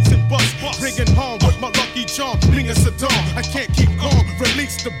this Skweez and bust. Bringing home with my lucky charm. Bring a Saddam. I can't keep calm.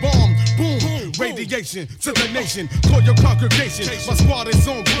 Release the bomb. Boom. Radiation to the nation. Call your congregation. My squad is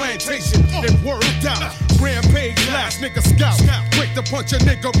on plantation. It worked out. Rampage. Last nigga scout, quick to punch a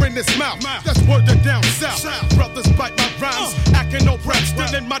nigga in his mouth. That's word to down south. Brothers bite my rhymes, acting no rap,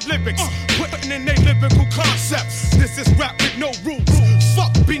 still in my lyrics, putting in their lyrical concepts. This is rap with no rules.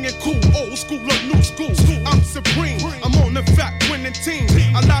 Fuck being cool, old school or new school. I'm supreme, I'm on the fact winning team.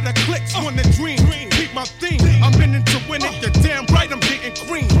 A lot of clicks on the dream. Keep my theme, I'm in it to win it. You're damn right, I'm getting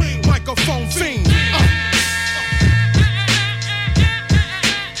cream. Microphone fiend.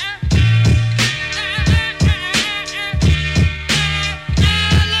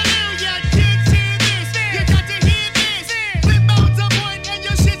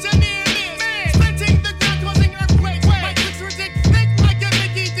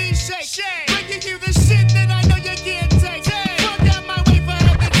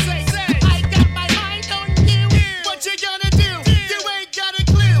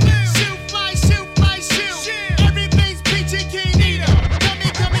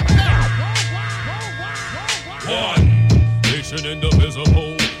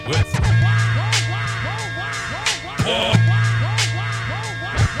 Indivisible with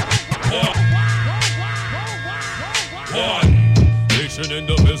one nation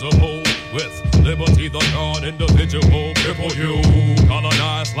indivisible with liberty the God individual. People you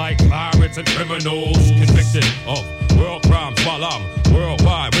colonized like pirates and criminals, convicted of world crimes while I'm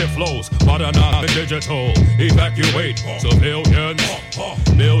worldwide with flows, modernized and digital. Evacuate civilians,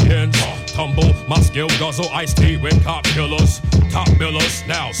 millions tumble. My skill guzzle iced tea with cop killers, top millers.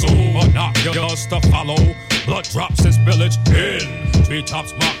 Now soon binoculars to follow. Blood drops and spillage in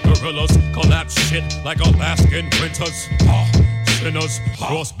treetops. Mock gorillas collapse shit like Alaskan winters. Sinners,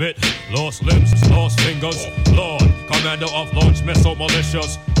 frostbit, lost limbs, lost fingers. Lord, commander of launch missile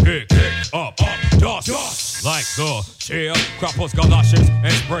militias. Pick up dust like the sharecroppers, galoshes,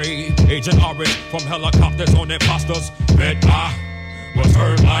 and spray. Agent Orange from helicopters on imposters. Bet I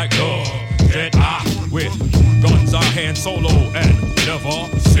return like the Jedi with guns I hand solo and never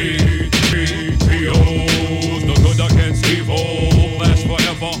see POs. The good against evil last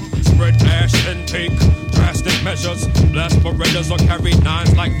forever. Spread ash and take drastic measures. Blast berettas or carry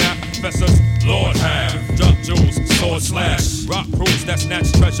 9s like that professors. Lord have drop jewels, sword slash, rock crews that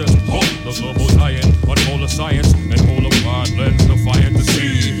snatch treasures. Hold the global giant, unfold of science and hold a wide lens, defiant to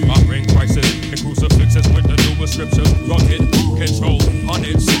see.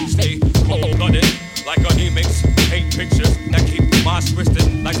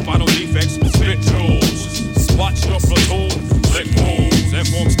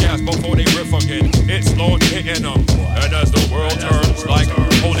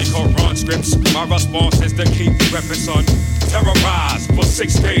 response is to keep reppin', son. Terrorize for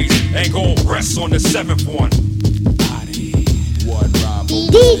 6 days, ain't gon' rest on the 7th one.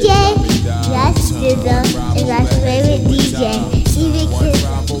 DJ, that's Dizzle, is my favorite DJ. Even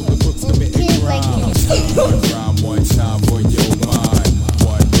kids like One rhyme, one time for your mind.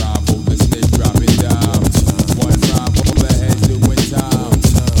 One rhyme for the snitch dropping down. One rhyme for the heads doing time.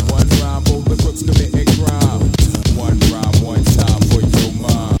 One rhyme for the crooks committing crime. One rhyme, one time for your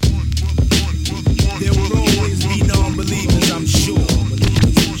mind. There will always be non-believers, I'm sure.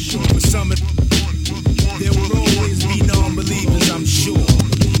 For some, there will always be non-believers, I'm sure.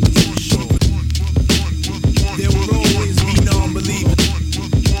 There will always be non-believers.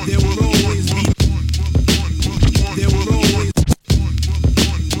 There will always be. There will always.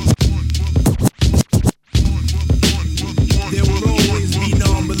 There will always be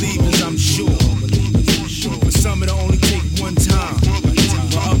non-believers, I'm sure. For some, it'll only take one time.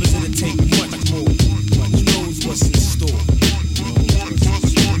 For others, it'll take much more. Who knows what's in store?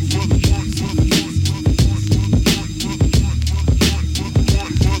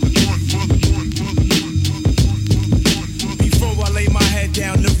 Before I lay my head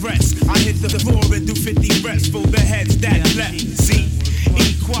down to rest, I hit the floor and do 50 reps for the heads that left. See,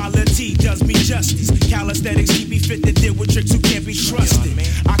 equality does me justice. Calisthenics keep me fit to deal with tricks who can't be trusted.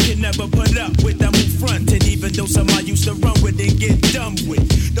 I can never put up with them who front, and even though some I used to run with and get done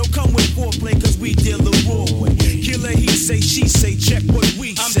with, don't come with foreplay cause we deal the raw with. Killer, he say, she say, check what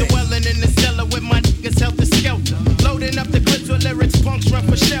we say. I'm dwelling in the cellar with my niggas helter skelter. Loading up the clips with lyrics, punks run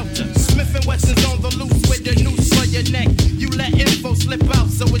for shelter. Smith and Wesson's on the loose with the noose for your neck. You let info slip out,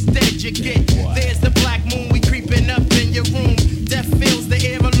 so it's dead you get. There's the black moon, we creeping up in your room. Death fills the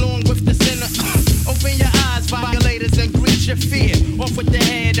air along with the sinner. Open your eyes, violators, and greet your fear. Off with the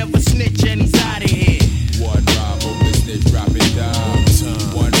head of a snitch and he's out of here. One rhyme for the snitch dropping down.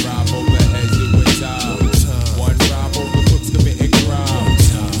 One rhyme for the heads doing time. One rhyme for the crooks committing crime.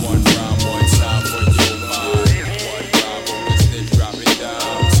 One rhyme, one time for your mind. One rhyme for the snitch dropping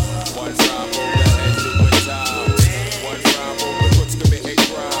down. One rhyme for the heads doing time. One rhyme for the crooks committing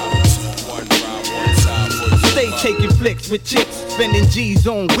crime. One rhyme, one time for your mind. Stay taking flicks with chicks, spending G's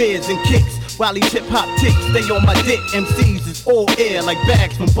on whiz and kicks. While these hip-hop ticks stay on my dick, MCs is all air like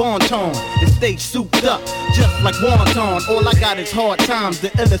bags from Bon Ton. And stay souped up, just like wonton. All I got is hard times, the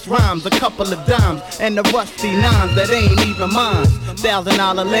illest rhymes, a couple of dimes, and the rusty nines that ain't even mine.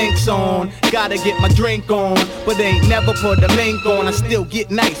 $1,000 links on, gotta get my drink on, but ain't never put a mink on. I still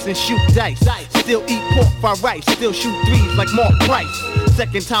get nice and shoot dice, still eat pork fried rice, still shoot threes like Mark Price.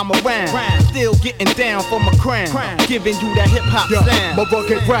 Second time around, still getting down for my crown, giving you that hip-hop sound. My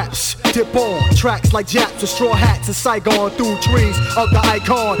rugged raps, dip on tracks like Japs with straw hats and Saigon through trees of the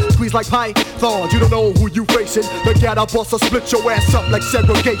icon. Squeeze like pythons, you don't know who you facing. The ghetto boss will split your ass up like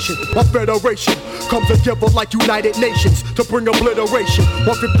segregation. My federation comes together like United Nations to bring obliteration.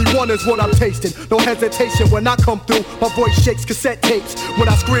 151 is what I'm tasting, no hesitation when I come through. My voice shakes cassette tapes when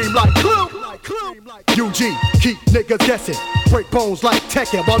I scream like Clue. UG, keep niggas guessing. Break bones like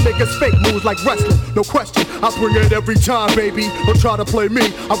Tekken while niggas fake moves like wrestling. No question, I bring it every time, baby. Don't try to play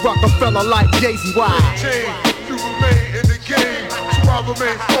me, I rock a fella like Jay-Z. Why? You remain in the game, so I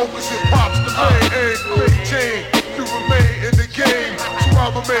remain focused and pops the main. You remain in the game, so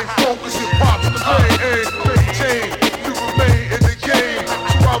I remain focused and pops the main. You remain in the game,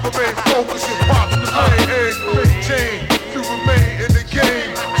 so I remain focused and pops the main. You remain in the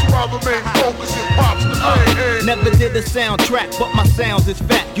game, so I remain focused and pops the main. Never did a soundtrack, but my sounds is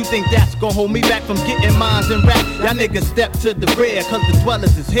fat. You think that's gonna hold me back from getting mines and rap? Y'all niggas step to the rear, cause the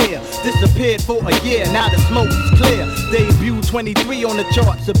Dwellas is here. Disappeared for a year, now the smoke is clear. Debut 23 on the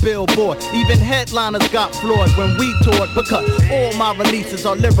charts of Billboard. Even headliners got floored when we toured, because all my releases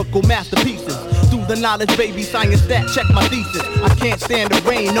are lyrical masterpieces. Through the knowledge, baby, science that, check my thesis. I can't stand the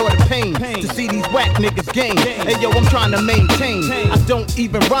rain or the pain to see these whack niggas gain. Hey yo, I'm trying to maintain. I don't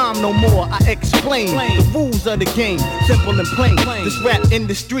even rhyme no more, I explain the rules of the game, simple and plain. This rap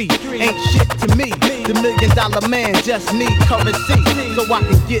industry ain't shit to me. The $1 million man just need currency, so I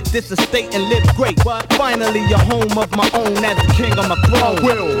can get this estate and live great. Finally a home of my own as the king of my throne. I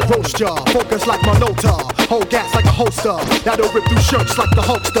will roast ya, focus like my nota. Hold gas like a holster, that'll rip through shirts like the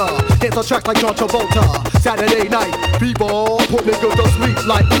Hulkster. Dance on track like John Travolta. Saturday night, b-ball, put niggas to sleep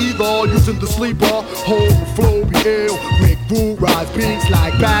like either. Using the sleeper, whole flow be ill. Rick Boo rise beats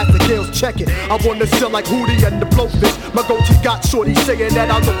like bats and kills. Check it, I wanna sell like Hootie and the Blowfish. My goatee got shorty saying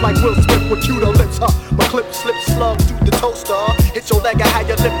that I look like Will Smith with cuter lips, huh? My clip slips slug through the toaster. Hit your leg, I had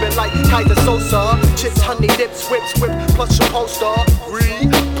you lippin' like Kaiser Sosa. Chips, honey dips, whips, whip, plus your poster.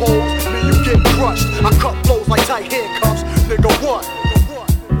 Repose, me you get crushed. I cut flows like tight handcuffs. Nigga, what?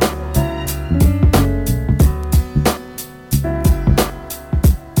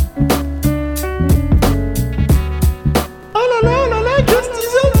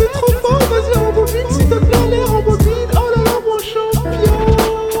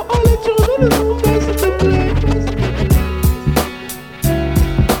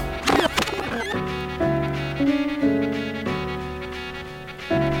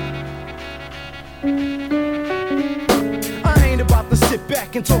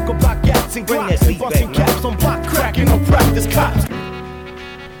 back and talk about gats and glocks and busting caps on block, cracking on practice cops.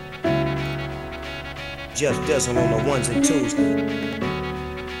 Just Dizzle on the ones and twos.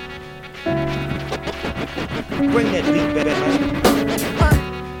 Bring that beat back, man.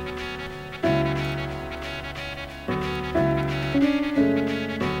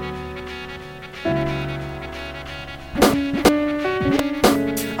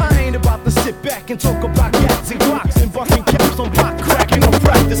 Sit back and talk about gats and glocks and busting caps on block, cracking on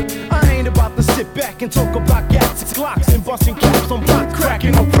practice. I ain't about to sit back and talk about gats and glocks and busting caps on block,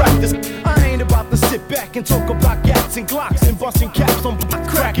 cracking on practice. I ain't about to sit back and talk about gats and glocks and busting caps on block,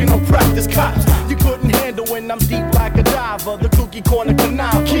 cracking on practice. Cops, you couldn't handle when I'm deep like a diver. The cookie corner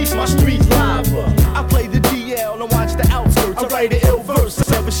canal keeps my streets lava. I play the DL and watch the outskirts. I write an ill verse,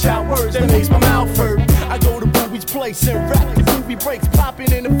 never shout words that makes my mouth hurt. I go to Booby's place and rap the movie breaks,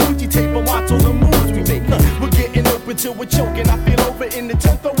 popping in the Fuji tape and watch all the moves we make. We're getting open till we're choking. I feel over in the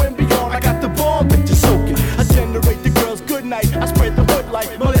 10th or and beyond. I got the ball picture soaking. I generate the girls good night. I spread the hood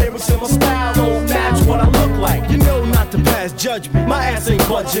light. My lyrics and my style don't match what I look like. You know not to pass judgment. My ass ain't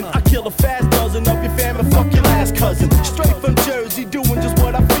budging. I kill a fast dozen of your fam and fuck your last cousin. Straight from Jersey, doing just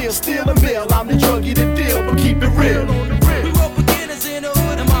what I feel. Steal a meal. I'm the druggie to deal, but keep it real. We were beginners in the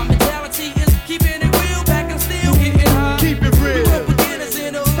hood, and my mentality is keeping it real, back and still getting high. Keep it real. We were beginners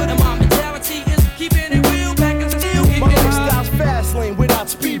in the hood, and my mentality is keeping it real, back and still getting high. My lifestyle's fast lane without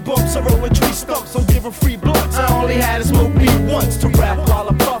speed bumps. I roll a tree stumps, don't give a free blunts. I only had to smoke weed once to rap while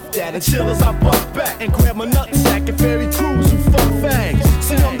I puff that and chill as I bust back and grab my nutsack and ferry crews who fuck fangs.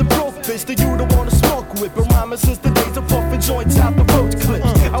 See, I'm the broke bitch that you don't wanna smoke with, but rhyming since the days of puffing joints out the road clips.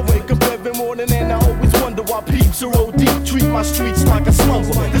 I wake up every morning and I always wonder why peeps are OD. Treat my streets like a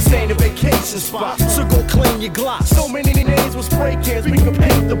slumber. This ain't a vacation spot, so go clean your Glocks. So many names with spray cans, we can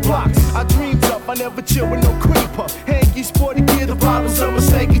paint the blocks. I dreamed up, I never chill with no creeper. Hanky, sporty gear, the bottoms of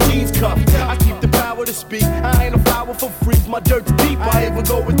Mercedes jeans cup. I keep the power to speak, I ain't a flower for freak. My dirt's deep, I even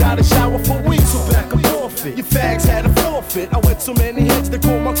go without a shower for weeks. So back and forfeit, your fags had a forfeit. I wet so many heads, they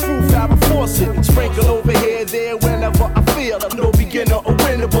call my crew Farrah Fawcett. Sprinkle over here, there, whenever I feel. I'm no beginner or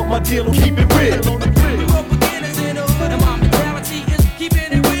winner, but my deal will keep it real. We were beginners in the hood, and my mentality is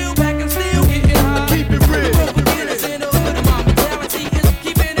keeping it real, back and still getting high. Keep it real. We were beginners in the hood, and my mentality is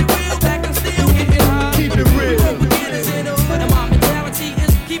keeping it real, back and still getting high. Keep it real. We were beginners in the hood, and my mentality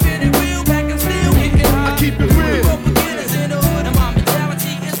is keeping it real, back and still getting high. I keep it real. We were beginners in the hood, and my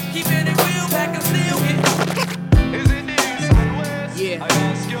mentality is keeping it real, back and still getting high. Is it east and west? Yeah. I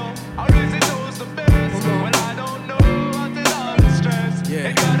ask you, how is it knows the best? When I don't know what is all the stress. Yeah.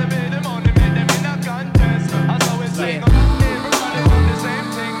 It gotta be the money, make them in a contest. That's how it's like. Everybody want the same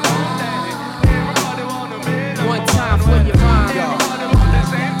thing, don't they? Everybody wanna be the one time for your mind, y'all. Everybody want the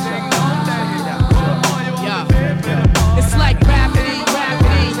same thing, don't they? Oh, you wanna be for the ball. It's like gravity,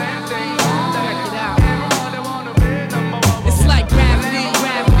 gravity. Same thing, don't they? Check it out. Everybody wanna be number one. It's like gravity,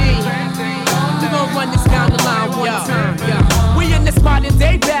 gravity. We gon' run this down the line one time, yeah. We in this modern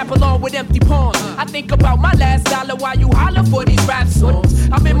day Babylon with empty palms. I think about my last dollar while you holler for these rap songs.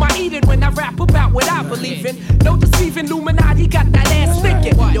 I'm in my Eden when I rap about what I believe in. No deceiving Illuminati got that ass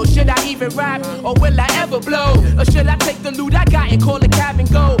thinking. Yo, should I even rap or will I ever blow? Or should I take the loot I got and call a cab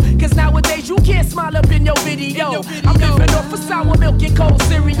and go? Cause nowadays you can't smile up in your video. I'm living off of sour milk and cold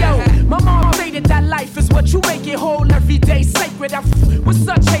cereal. My mom stated that life is what you make it whole every day sacred. I with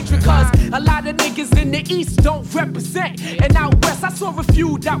such hatred cause a lot of niggas in the east don't represent. And out west I saw a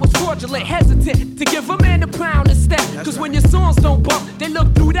few that was fraudulent, hesitant to give a man a pound instead. Cause when your songs don't bump, they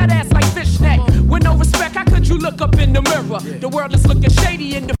look through that ass like fishnet. With no respect, how could you look up in the mirror? The world is looking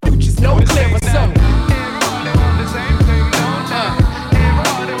shady and the future's no clearer. So Everybody want the same thing, don't they?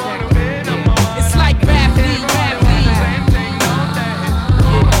 Everybody wanna be number one. it's like gravity, gravity. Same thing, don't they?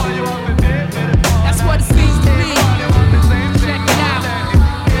 Oh, you wanna be for the ball. That's what it seems to me. Everybody want the same thing, Check it out.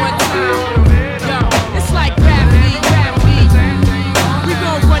 One time. wanna be Yo, it's like gravity, gravity. We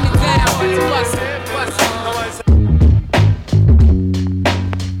gon' run it down. Bust it, bust it.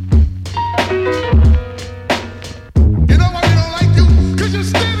 You know why they don't like you? Cause you're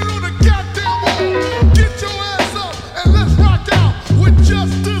standing on the goddamn wall. Get your ass up and let's rock out with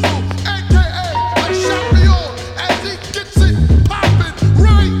Just Dizzle, aka like Champion, as he gets it poppin'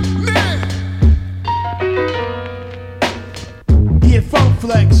 right now. Yeah, Funk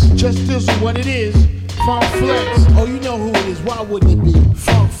Flex, Just Dizzle, what it is. Funk Flex, oh you know who it is, why wouldn't it be?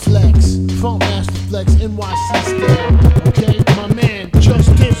 Funk Flex, Funk Master Flex, NYC style, okay? My man, Just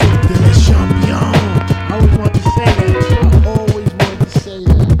Dizzle, de la Champion. I always wanted to say that, I always wanted to say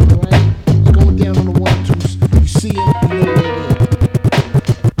that, alright? It's going down on the 1-2s, you see it, you know what it is.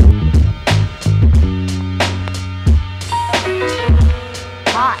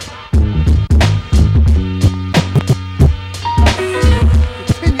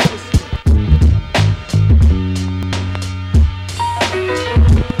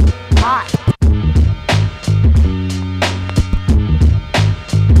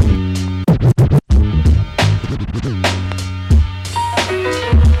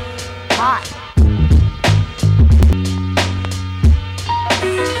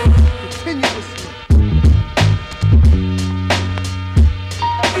 continuously.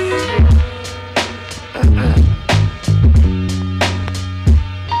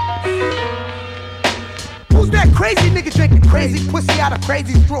 Who's that crazy nigga drinking crazy pussy out of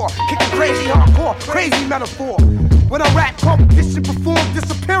crazy straw? Kicking crazy hardcore, crazy metaphor. When I rap competition, perform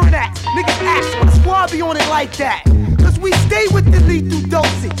disappearing acts. Niggas ask, but the squad be on it like that. Cause we stay with the lethal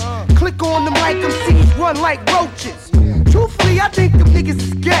dosage. Click on the mic, MCs run like roaches. Truthfully, I think them niggas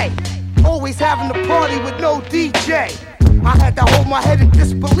is gay. Always having a party with no DJ. I had to hold my head in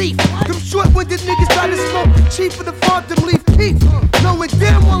disbelief. Them short-winded niggas try to smoke the cheap of the farm them leaf keep. Knowing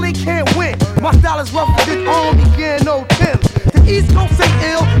damn well they can't win. My style is rougher than Army, yeah, no Tim. The East Coast say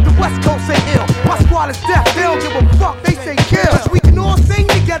ill, the West Coast say ill. My squad is deaf, they don't give a fuck, they say kill. Cause we can all sing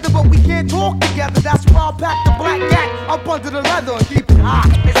together, but we can't talk together. That's why I'll pack the black cat up under the leather and keep it hot.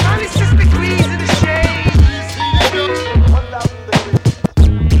 It's 96 degrees in the shade.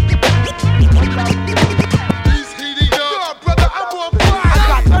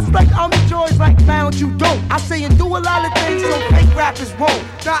 Like I'm the joys like found you don't. I say and do a lot of things so fake rappers won't.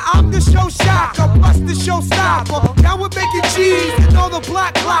 Now I'm the show shocker, plus the show stopper. Now we're making cheese and all the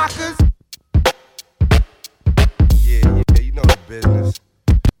block blockers. Yeah, you know the business.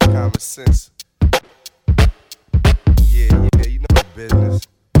 Common sense. Yeah, you know the business.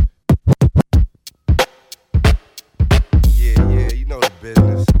 Yeah, you know the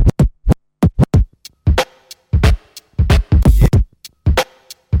business.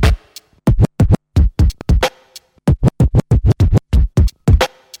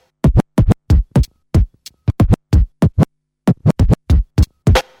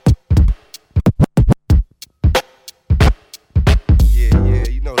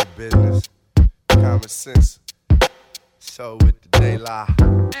 Business, common sense. So with the day lie,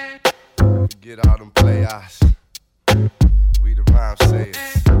 forget all them playoffs. We the rhyme sayers,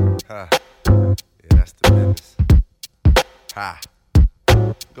 huh? Yeah, that's the business. Ha.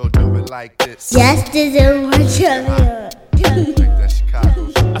 Go do it like this. Just as a one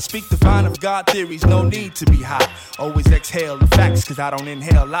I speak the vine of God theories, no need to be high. Always exhale the facts, cause I don't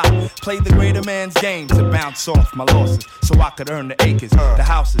inhale lie. Play the greater man's game to bounce off my losses, so I could earn the acres, the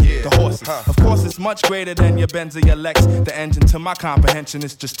houses, the horses. Of course it's much greater than your Benz or your Lex. The engine to my comprehension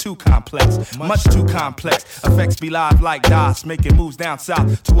is just too complex, much too complex. Effects be live like DOS, making moves down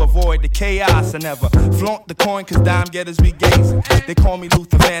south to avoid the chaos. I never flaunt the coin cause dime getters be gazing. They call me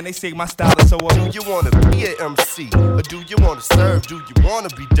Luther Van, they say my style is so Do you wanna be an MC, or do you wanna serve? Do you wanna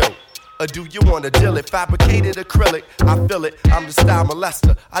be dope? Or do you wanna deal it? Fabricated acrylic, I feel it, I'm the style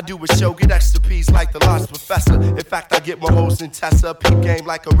molester. I do a show, get extra P's like the Lost Professor. In fact, I get my hoes in Tessa, peep game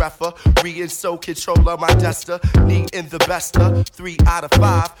like a referee, and so controller my duster. Need in the bester, 3 out of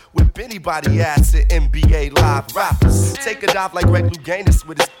 5. Whip anybody ass in NBA live rappers. Take a dive like Greg Louganis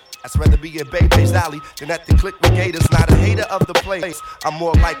with his I'd rather be in Bebe's alley than at the click with Gators. Not a hater of the place, I'm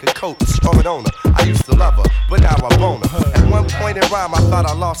more like a coach or an owner. I used to love her, but now I bone her. At one point in rhyme, I thought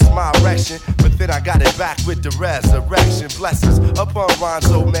I lost my erection, but then I got it back with the resurrection. Blessings upon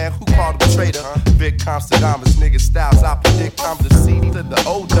Ronzo, man, who called him traitor? Big Constadamus, nigga styles, I predict I'm the C to the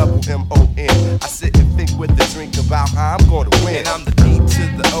O-double-M-O-N. I sit and think with a drink about how I'm gonna win. And I'm the D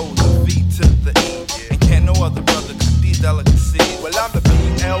to the O, the V to the E, and can't no other brother could these delicacies. Well, I'm the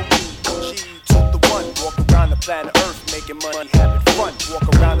B.I.G to the one. Walk around the planet Earth, making money, having fun.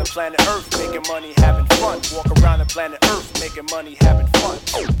 Walk around the planet Earth, making money, having fun. Walk around the planet Earth, making money, having fun.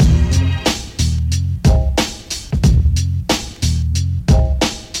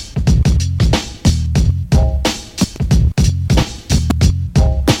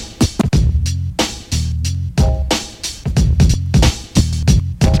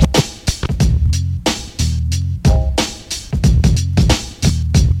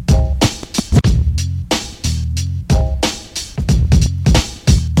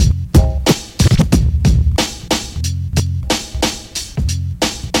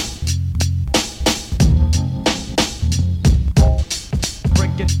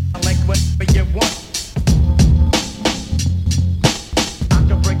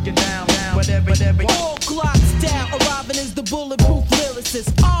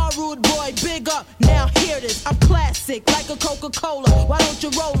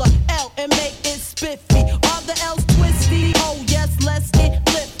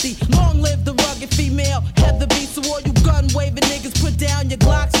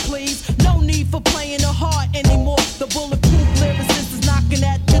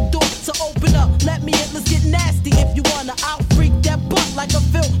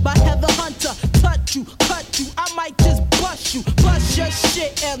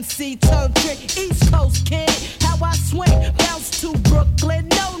 East Coast kid, how I swing, bounce to Brooklyn.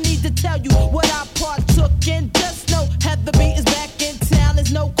 No need to tell you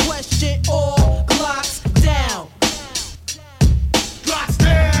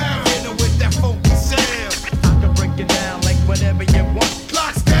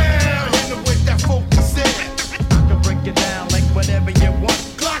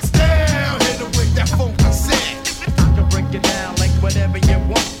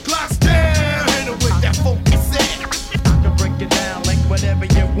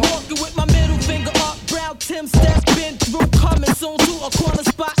whatever you want. Walking with my middle finger up, brown Tim steps been through, coming soon to a corner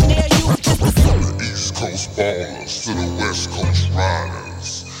spot near you. From the East Coast ballers to the West Coast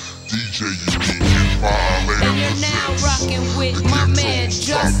riders, DJ Uneek and violating And you're now rocking with my man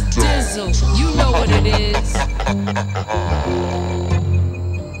Just Dizzle. You know what it is.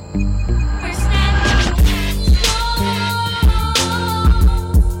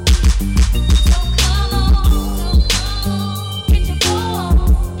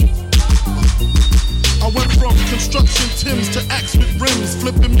 I went from construction Timbs to axe with rims,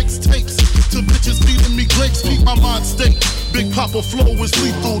 flipping mixtapes to bitches feeding me grapes, keep my mind state. Big Papa flow is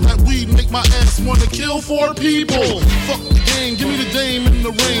lethal, that weed make my ass wanna kill 4 people. Fuck the game, give me the dame in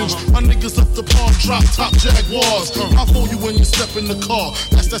the range. My niggas up the palm, drop top Jaguars. I'll fool you when you step in the car.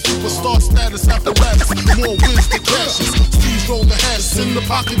 That's that superstar status apparatus. More wins than cashes. Steve's roll the hats in the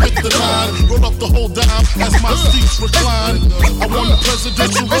pocket with the 9. Roll up the whole dime as my seats recline. I want a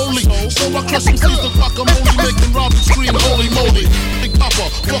presidential rollie, so I crush some seeds of guacamole, making Robin scream holy moly. Big Papa,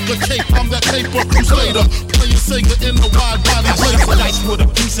 fuck a cape, I'm that paper crusader. Playing Sega in the wide body blazer. Dice with a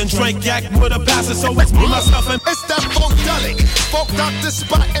piece and drink yak with a passer, so it's me, myself, and it's that funkadelic, funk out the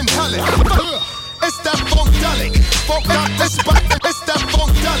spot and hell it. It's that funkadelic, funk out the spot. It's that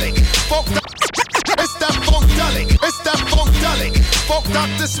funkadelic, it's that funkadelic, it's that funkadelic, funk out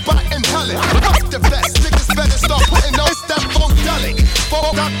the spot and hell it. Fuck the vest, niggas better start putting on. It's that funkadelic,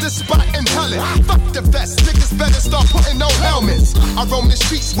 funk out the spot and hell it. Fuck the vest, niggas better start putting on helmets. I roam the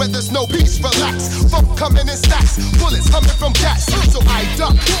streets where there's no peace, relax. Funk coming in stacks, bullets coming from gas. So I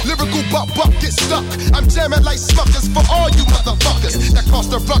duck, lyrical buck get stuck. I'm jamming like smuckers for all you motherfuckers that cause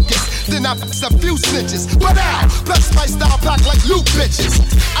the ruckus. Then I fix a few snitches, but out, plus my style pack like loot bitches.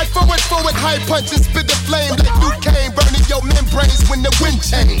 I forward, high punches, spit the flame like Luke Kane, burning your membranes when the wind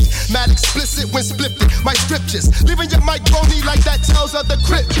change. Mad explicit when splitting my scriptures, leaving your mic bony like that tells of the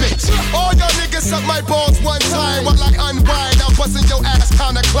crit bitch. All y'all niggas suck my balls one time while I unwind. I'm busting your ass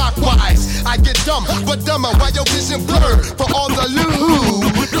counterclockwise. I get dumb, but dumber while your vision blurred for all the loot.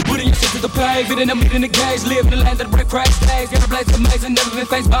 Putting your shit to the pave, hitting them in the gauge, live in the land of the brick cracks days. Every place amazing, never been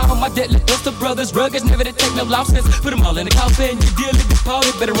faced by all my deadly the brothers, ruggers, never to take no losses. Put them all in the coffin, you deal with the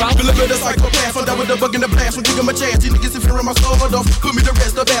party, better rock. Deliver the psychopath, I'm down with the bug in the blast. When you give 'em a chance, these niggas interfering my soul, off. Put me the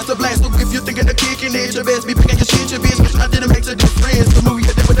rest, the bastard blast. So if you're thinking of kicking it, your best be picking your shit, your business. I didn't make a difference. The movie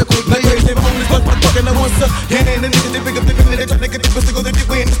I did with the quick play. Crazy, my homies, but fucking I want some. Yeah, and the niggas, they pick up the gun, they try to get the best to go, they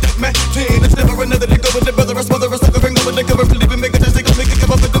win. Step man, chain, it's never another, they go with the brother, a smother, a sucker, bring over the cover, believe in, make a chance, they go make it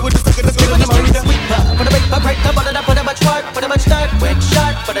come up and do it, the sucker, that's killing them. Put a big break, put a much work, put a much start, quick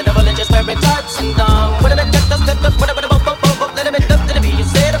shot, put a double and just where it starts and put a bit, put a bit, let a bit up to the beat, you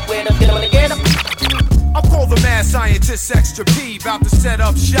set up, where the feeling again. I call the mad scientist Extra P, about to set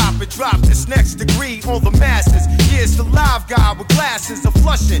up shop and drop this next degree on the masses. Here's the live guy with glasses of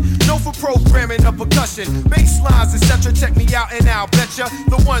flushing, known for programming of percussion, bass lines, etc. Check me out and I'll betcha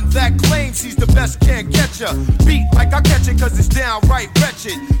the one that claims he's the best can't catch ya. Beat like I catch it cause it's downright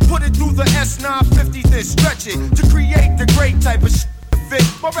wretched. Put it through the S950 then stretch it to create the great type of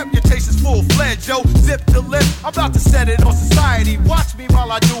my reputation's full-fledged, yo. Zip the lip, I'm about to set it on society. Watch me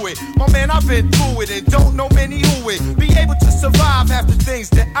while I do it. My man, I've been through it and don't know many who it. Be able to survive half the things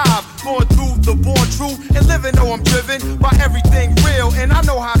that I've gone through, the born true, and living though I'm driven by everything real, and I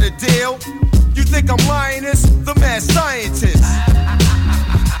know how to deal. You think I'm lying? It's the mad scientist.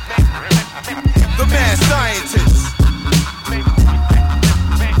 The mad scientist.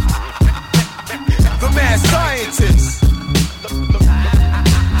 The mad scientist.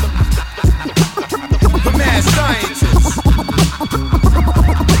 The mad scientist.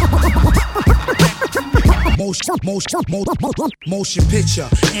 Motion picture,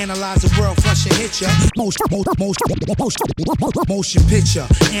 analyze the world, flush and hit ya. Motion picture,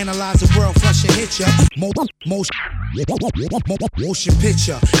 analyze the world, flush and hit ya. Motion picture,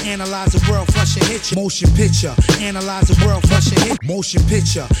 analyze the world, flush and hit ya. Motion picture, analyze the world, flush and hit. Motion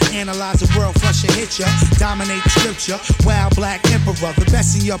picture, analyze the world, flush and hit ya. Dominate the scripture, wild black emperor, the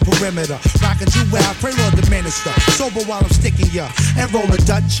best in your perimeter. Rockin' you wild, pray Lord the minister. Sober while I'm sticking ya, and roll a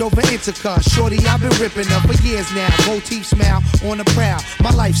Dutch over Intercar. Shorty, I've been ripping up for years now. Gold teeth smile on the prowl.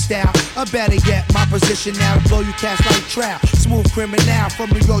 My lifestyle, or better yet, my position now to blow you cast like trout. Smooth criminal from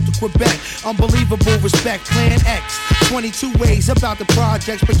New York to Quebec. Unbelievable respect, Plan X. 22 ways about the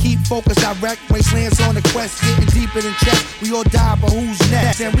projects, but keep focused direct. Wastelands on the quest, getting deeper than check. We all die, but who's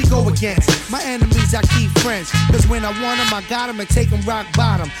next? And we go against my enemies, I keep friends. Cause when I want them, I got them and take them rock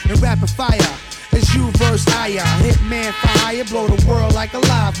bottom. And rapid fire. It's you versus I. Hitman for hire, blow the world like a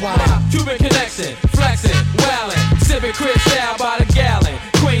live wire. Cuban connection, flexing, wildin', sipping Chris out by the gallon.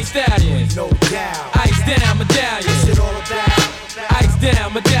 Queen Stallion, no doubt. Ice down medallion. What's it all about? Ice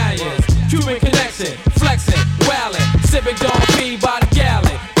down medallions, Cuban connection, flexing, wildin', sipping Don P by the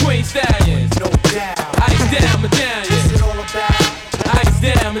gallon, Queen Stallions. No doubt. Ice down medallions. What's it all about? Ice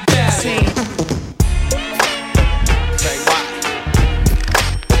down medallions. Say why?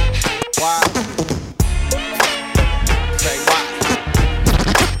 Why? Say why?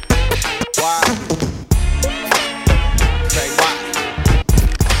 Why? Say why?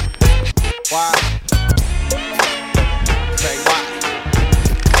 Why? Say why?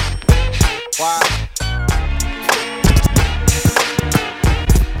 Why?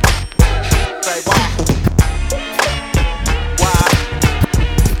 Say why? Why?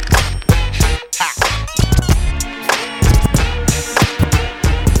 Ha.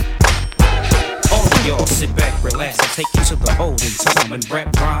 All of y'all sit back, relax, and take you to the olden time. And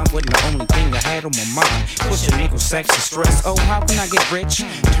rap rhyme wasn't the only thing I had on my mind. Pushing nickel sacks of stress. Oh, how can I get rich?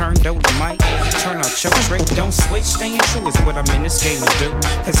 Turned over the mic, turn out your trick. Don't switch, staying true is what I'm in this game to do.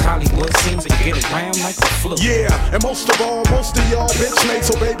 Cause Hollywood seems to get around like the flu. Yeah, and most of y'all bitch made.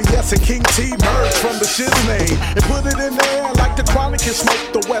 So baby, yes, and King T merged from the shiz name and put it in there like the chronic and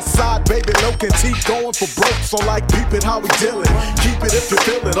smoke the west side, baby. Loke and T going for broke. So like, peep it how we deal it. Keep it if you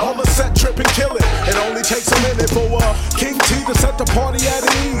feel it. On the set, trip and kill it. It only takes a minute for King T to set the party at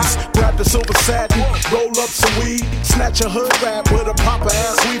ease. Grab the silver satin, roll up some weed, snatch a hood rap with a proper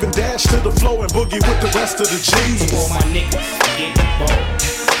ass weave and dash to the flow and boogie with the rest of the G's. To all my niggas, get involved.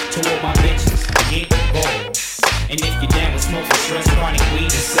 To all my bitches, get involved. And if you're down with smoking stress, chronic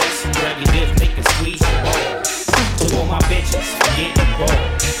weed and sex, grab your dip, make a squeeze your balls. To all my bitches, get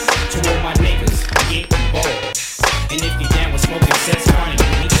involved. To all my niggas, get involved. And if you're down with smoking sex, chronic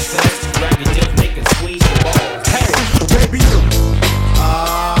weed and sex, grab your dip, make a squeeze your balls. Hey, baby,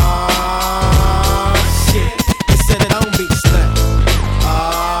 shit, they said it don't be stunt.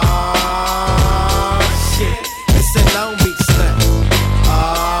 Shit, they said Long Beach stunt.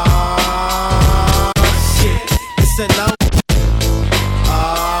 Shit, they said Long.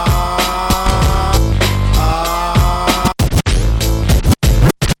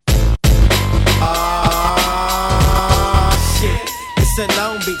 Shit, they said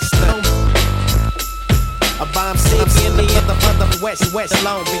Long Beach stunt. A bomb city in the other west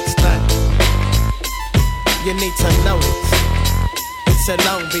Long Beach stunt. You need to know this. It's a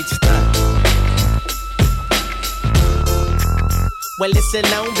Long Beach stunt. Well, it's a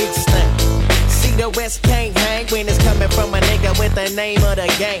Long Beach stunt. See, the West can't hang when it's coming from a nigga with the name of the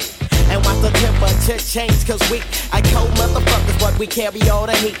game. And watch the temperature change, cause we are cold motherfuckers, but we carry all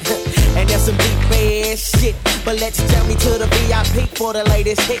the heat. And there's some deep ass shit, but let's jump me to the VIP for the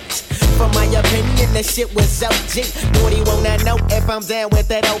latest hits. For my opinion, the shit was OG. What do you wanna know if I'm down with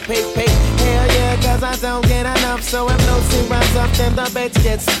that OPP? Hell yeah, cause I don't get enough, so if no C runs up, then the bitch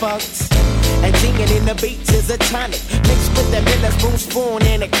gets fucked. And singing in the beats is a tonic, mixed with the Miller spoon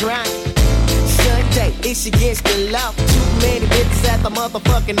and a grind. Sunday, it's against the law. Too many bitches at the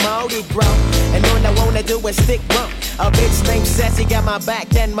motherfucking Mardi Gras. And all I wanna do is stick bump. A bitch named Sassy got my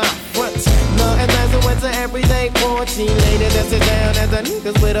back and my front. Nothing less than what's an everyday 14 lady that sit down at the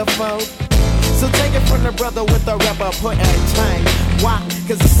niggas with a phone. So take it from the brother with the rapper, put a time. Why?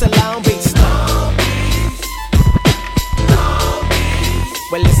 Cause it's a Long Beach stunt.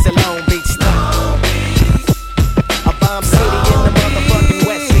 Well, it's a Long Beach stunt. A bomb city in the motherfucking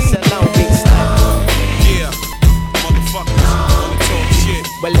West. It's a Long Beach stunt. Yeah, motherfuckers wanna talk shit.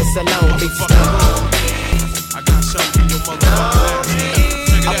 Well, it's a Long Beach stunt. I got something for your motherfucking ass.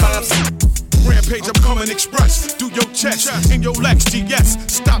 Check it out. Rampage, I'm coming express. Do your chest in your Lex GS.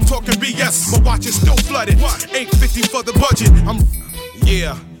 Stop talking BS. My watch is still flooded. 850 for the budget.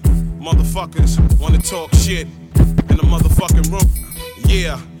 Yeah, motherfuckers wanna talk shit in the motherfucking room.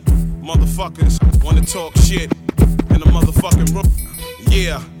 Yeah, motherfuckers wanna talk shit in the motherfucking room.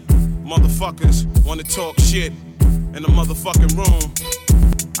 Yeah, motherfuckers wanna talk shit in the motherfucking room.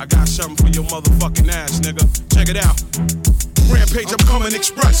 I got something for your motherfucking ass, nigga. Check it out. Rampage, I'm coming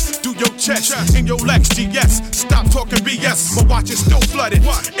express. Do your chest in your Lex GS. Stop talking BS. My watch is still flooded.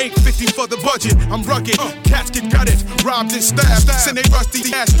 850 for the budget. I'm rugged. Cats get gutted. Robbed and stabbed. Send they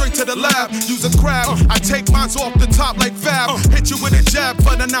rusty ass straight to the lab. Use a crab. I take mines off the top like Fab. Hit you with a jab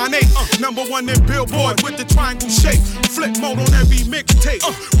for the 9-8. Number one in Billboard with the triangle shape. Flipmode on every mixtape.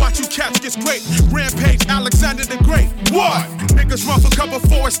 Watch you cats get scraped. Rampage, Alexander the Great. What? Niggas run for cover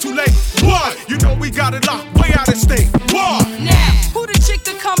before it's too late. What? You know we got it locked way out of state. What? Now, who the chick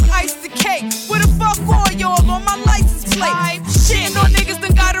to come ice the cake? Where the fuck are y'all on my license plate? Shitting on niggas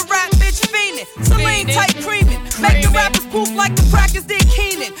done got a rap bitch fiendin'. Celine type creamin'. Make the rappers poof like the crackers did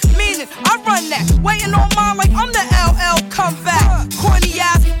Keenan. Meaning, I run that. Waiting on mine like I'm the LL come back. Corny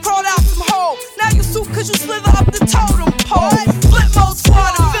ass, crawled out some hole. Now you suit cause you slither up the totem pole.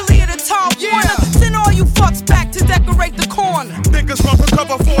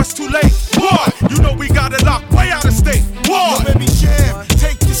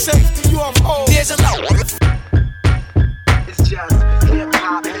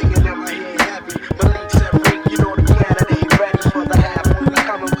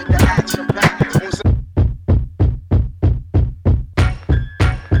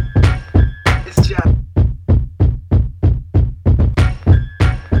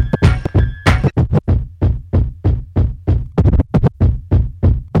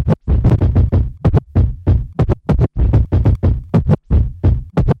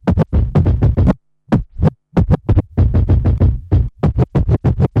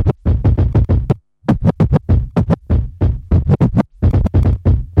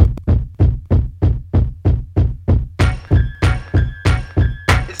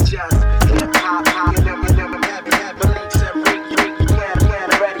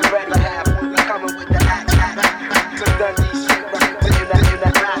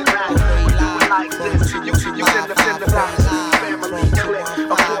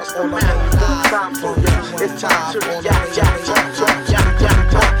 time.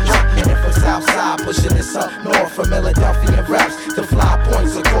 And from Southside, pushing this up north from Philadelphia raps to fly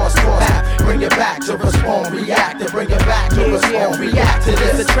points across map. Bring it back to respond, react, and bring it back to respond, react to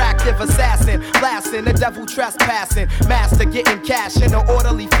this. Attractive assassin, blasting the devil trespassing, master getting cash in an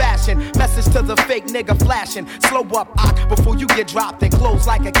orderly fashion. Message to the fake nigga flashing. Slow up, before you get dropped and close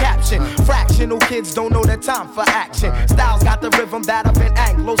like a caption. Fractional kids don't know the time for action. Styles got the rhythm that of an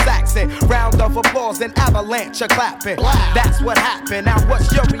Anglo-Saxon. Round of applause and avalanche of clapping. That's what happened. Now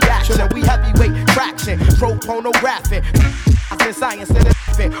what's your reaction? We heavyweight traction, proponographic. Science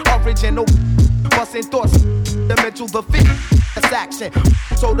and original busting thoughts, the mental, the fit, that's action.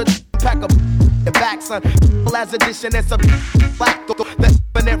 So the pack up the back, son. As addition, it's a black, the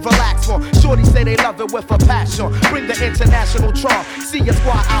infinite relax one. Shorty say they love it with a passion. Bring the international charm. See your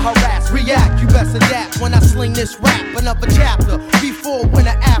squad, I harass. React, you best adapt when I sling this rap. Another chapter, before, when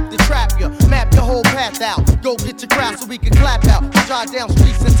I after trap you. Map your whole path out. Go get your crowd so we can clap out. Drive down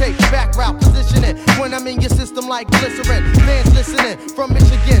streets and take back route. Position it when I'm in your system like glycerin. Fans listening from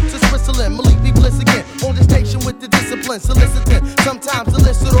Michigan to Switzerland. Malik be bliss again. On the station with the discipline. Soliciting, sometimes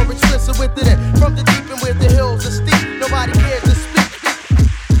illicit or explicit with it. From the deep and where the hills are steep. Nobody cares to speak.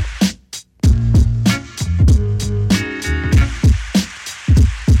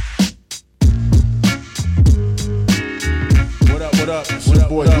 What up? It's your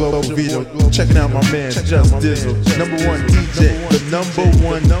boy Global Vito. Checking out my man Just Dizzle, number one DJ, the number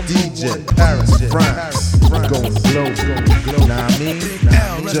one DJ, Paris, France. Going glow. Nah, I mean,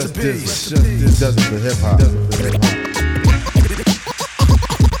 Just Dizzle. Does it for hip hop.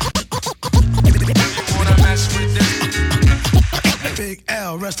 Wanna mess with this? Big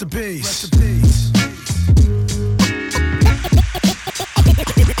L, rest in peace.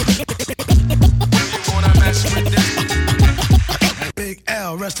 Wanna mess with this? Big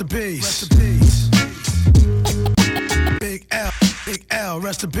L, rest in peace. Big L,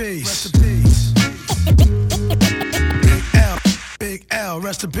 rest in peace. Big L,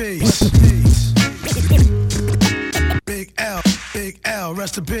 rest in peace. Big L,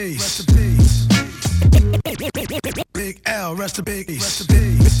 rest in peace. Big L, rest in peace.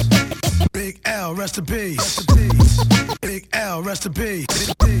 Big L, rest in peace. Big L, rest in peace.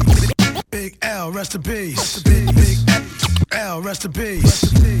 Big L, rest in peace. Big L, rest in peace.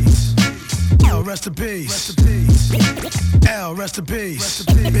 L, rest in peace. L, rest in peace.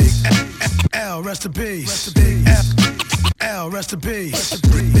 Big L, rest in peace. Big L, rest in peace.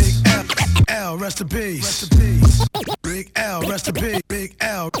 Big L, rest in peace. Big L, rest in peace. Big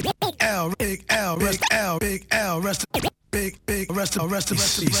L, Big L, rest L, Big L, rest big rest in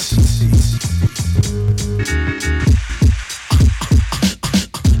peace.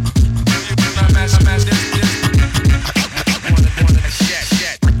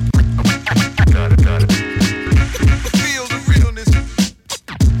 Feel the realness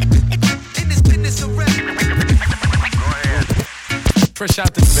in this business of rap. Fresh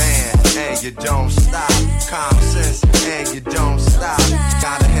out the van, and you don't stop. Common sense, and you don't stop.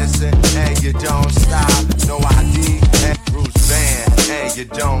 Gotta hissing, and you don't stop. No ID, and Bruce Van, and you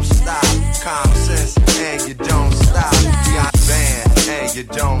don't stop. Common sense, and you don't stop. Got van, and you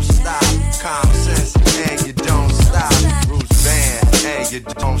don't stop. Common sense, and you don't stop. Bruce Van, and you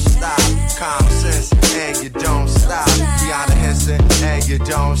don't stop. Common sense, and you don't stop. Gotta hissing, and you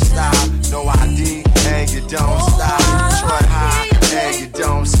don't stop. No ID, and you don't stop. Troy High, and you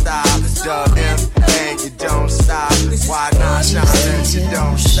don't stop. Dub M, and you don't stop. Why not shine, and you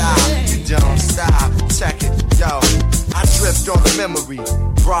don't stop. You don't stop. Check it, yo. I drift on the memory,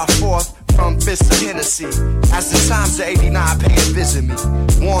 brought forth from fists of Hennessy. As the times of 89 pay and visit me.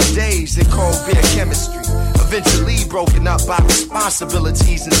 Warm days in cold beer chemistry. Eventually broken up by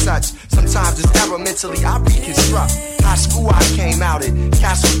responsibilities and such. Sometimes it's error mentally I reconstruct. High school I came out in.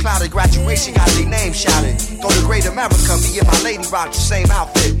 Castle clouded, graduation got their name shouted. Go to Great America, me and my lady rock the same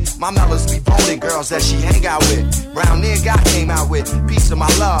outfit. My mellows be boning girls that she hang out with. Brown nigga I came out with. Piece of my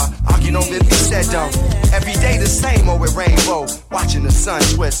love, arguing on what you said though. Every day the same old with rainbow. Watching the sun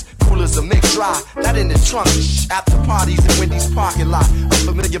twist. Cool as a mix dry. That in the trunk. After parties in Wendy's parking lot.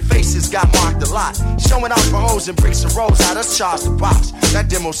 Unfamiliar faces got marked a lot. Showing out for hoes and bricks and rolls. Had us charged the box. That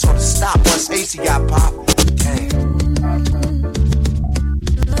demo sort of stopped once AC got popped. Damn.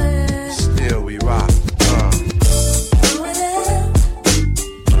 Still we rock.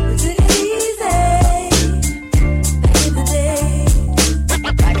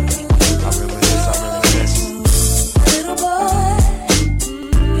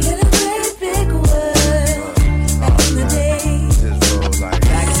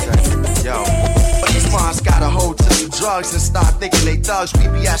 Drugs and start thinking they thugs, we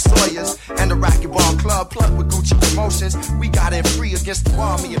be as Sawyers. And the racquetball club, plugged with Gucci promotions. We got in free against the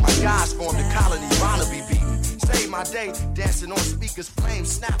wall. Me and my guys formed a colony, Barnaby beating. Saved my day, dancing on speakers,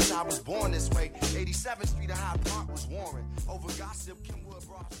 flames snapped. I was born this way. 87th Street and Hyde Park was warring. Over gossip, Kenwood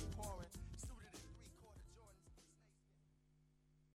brought.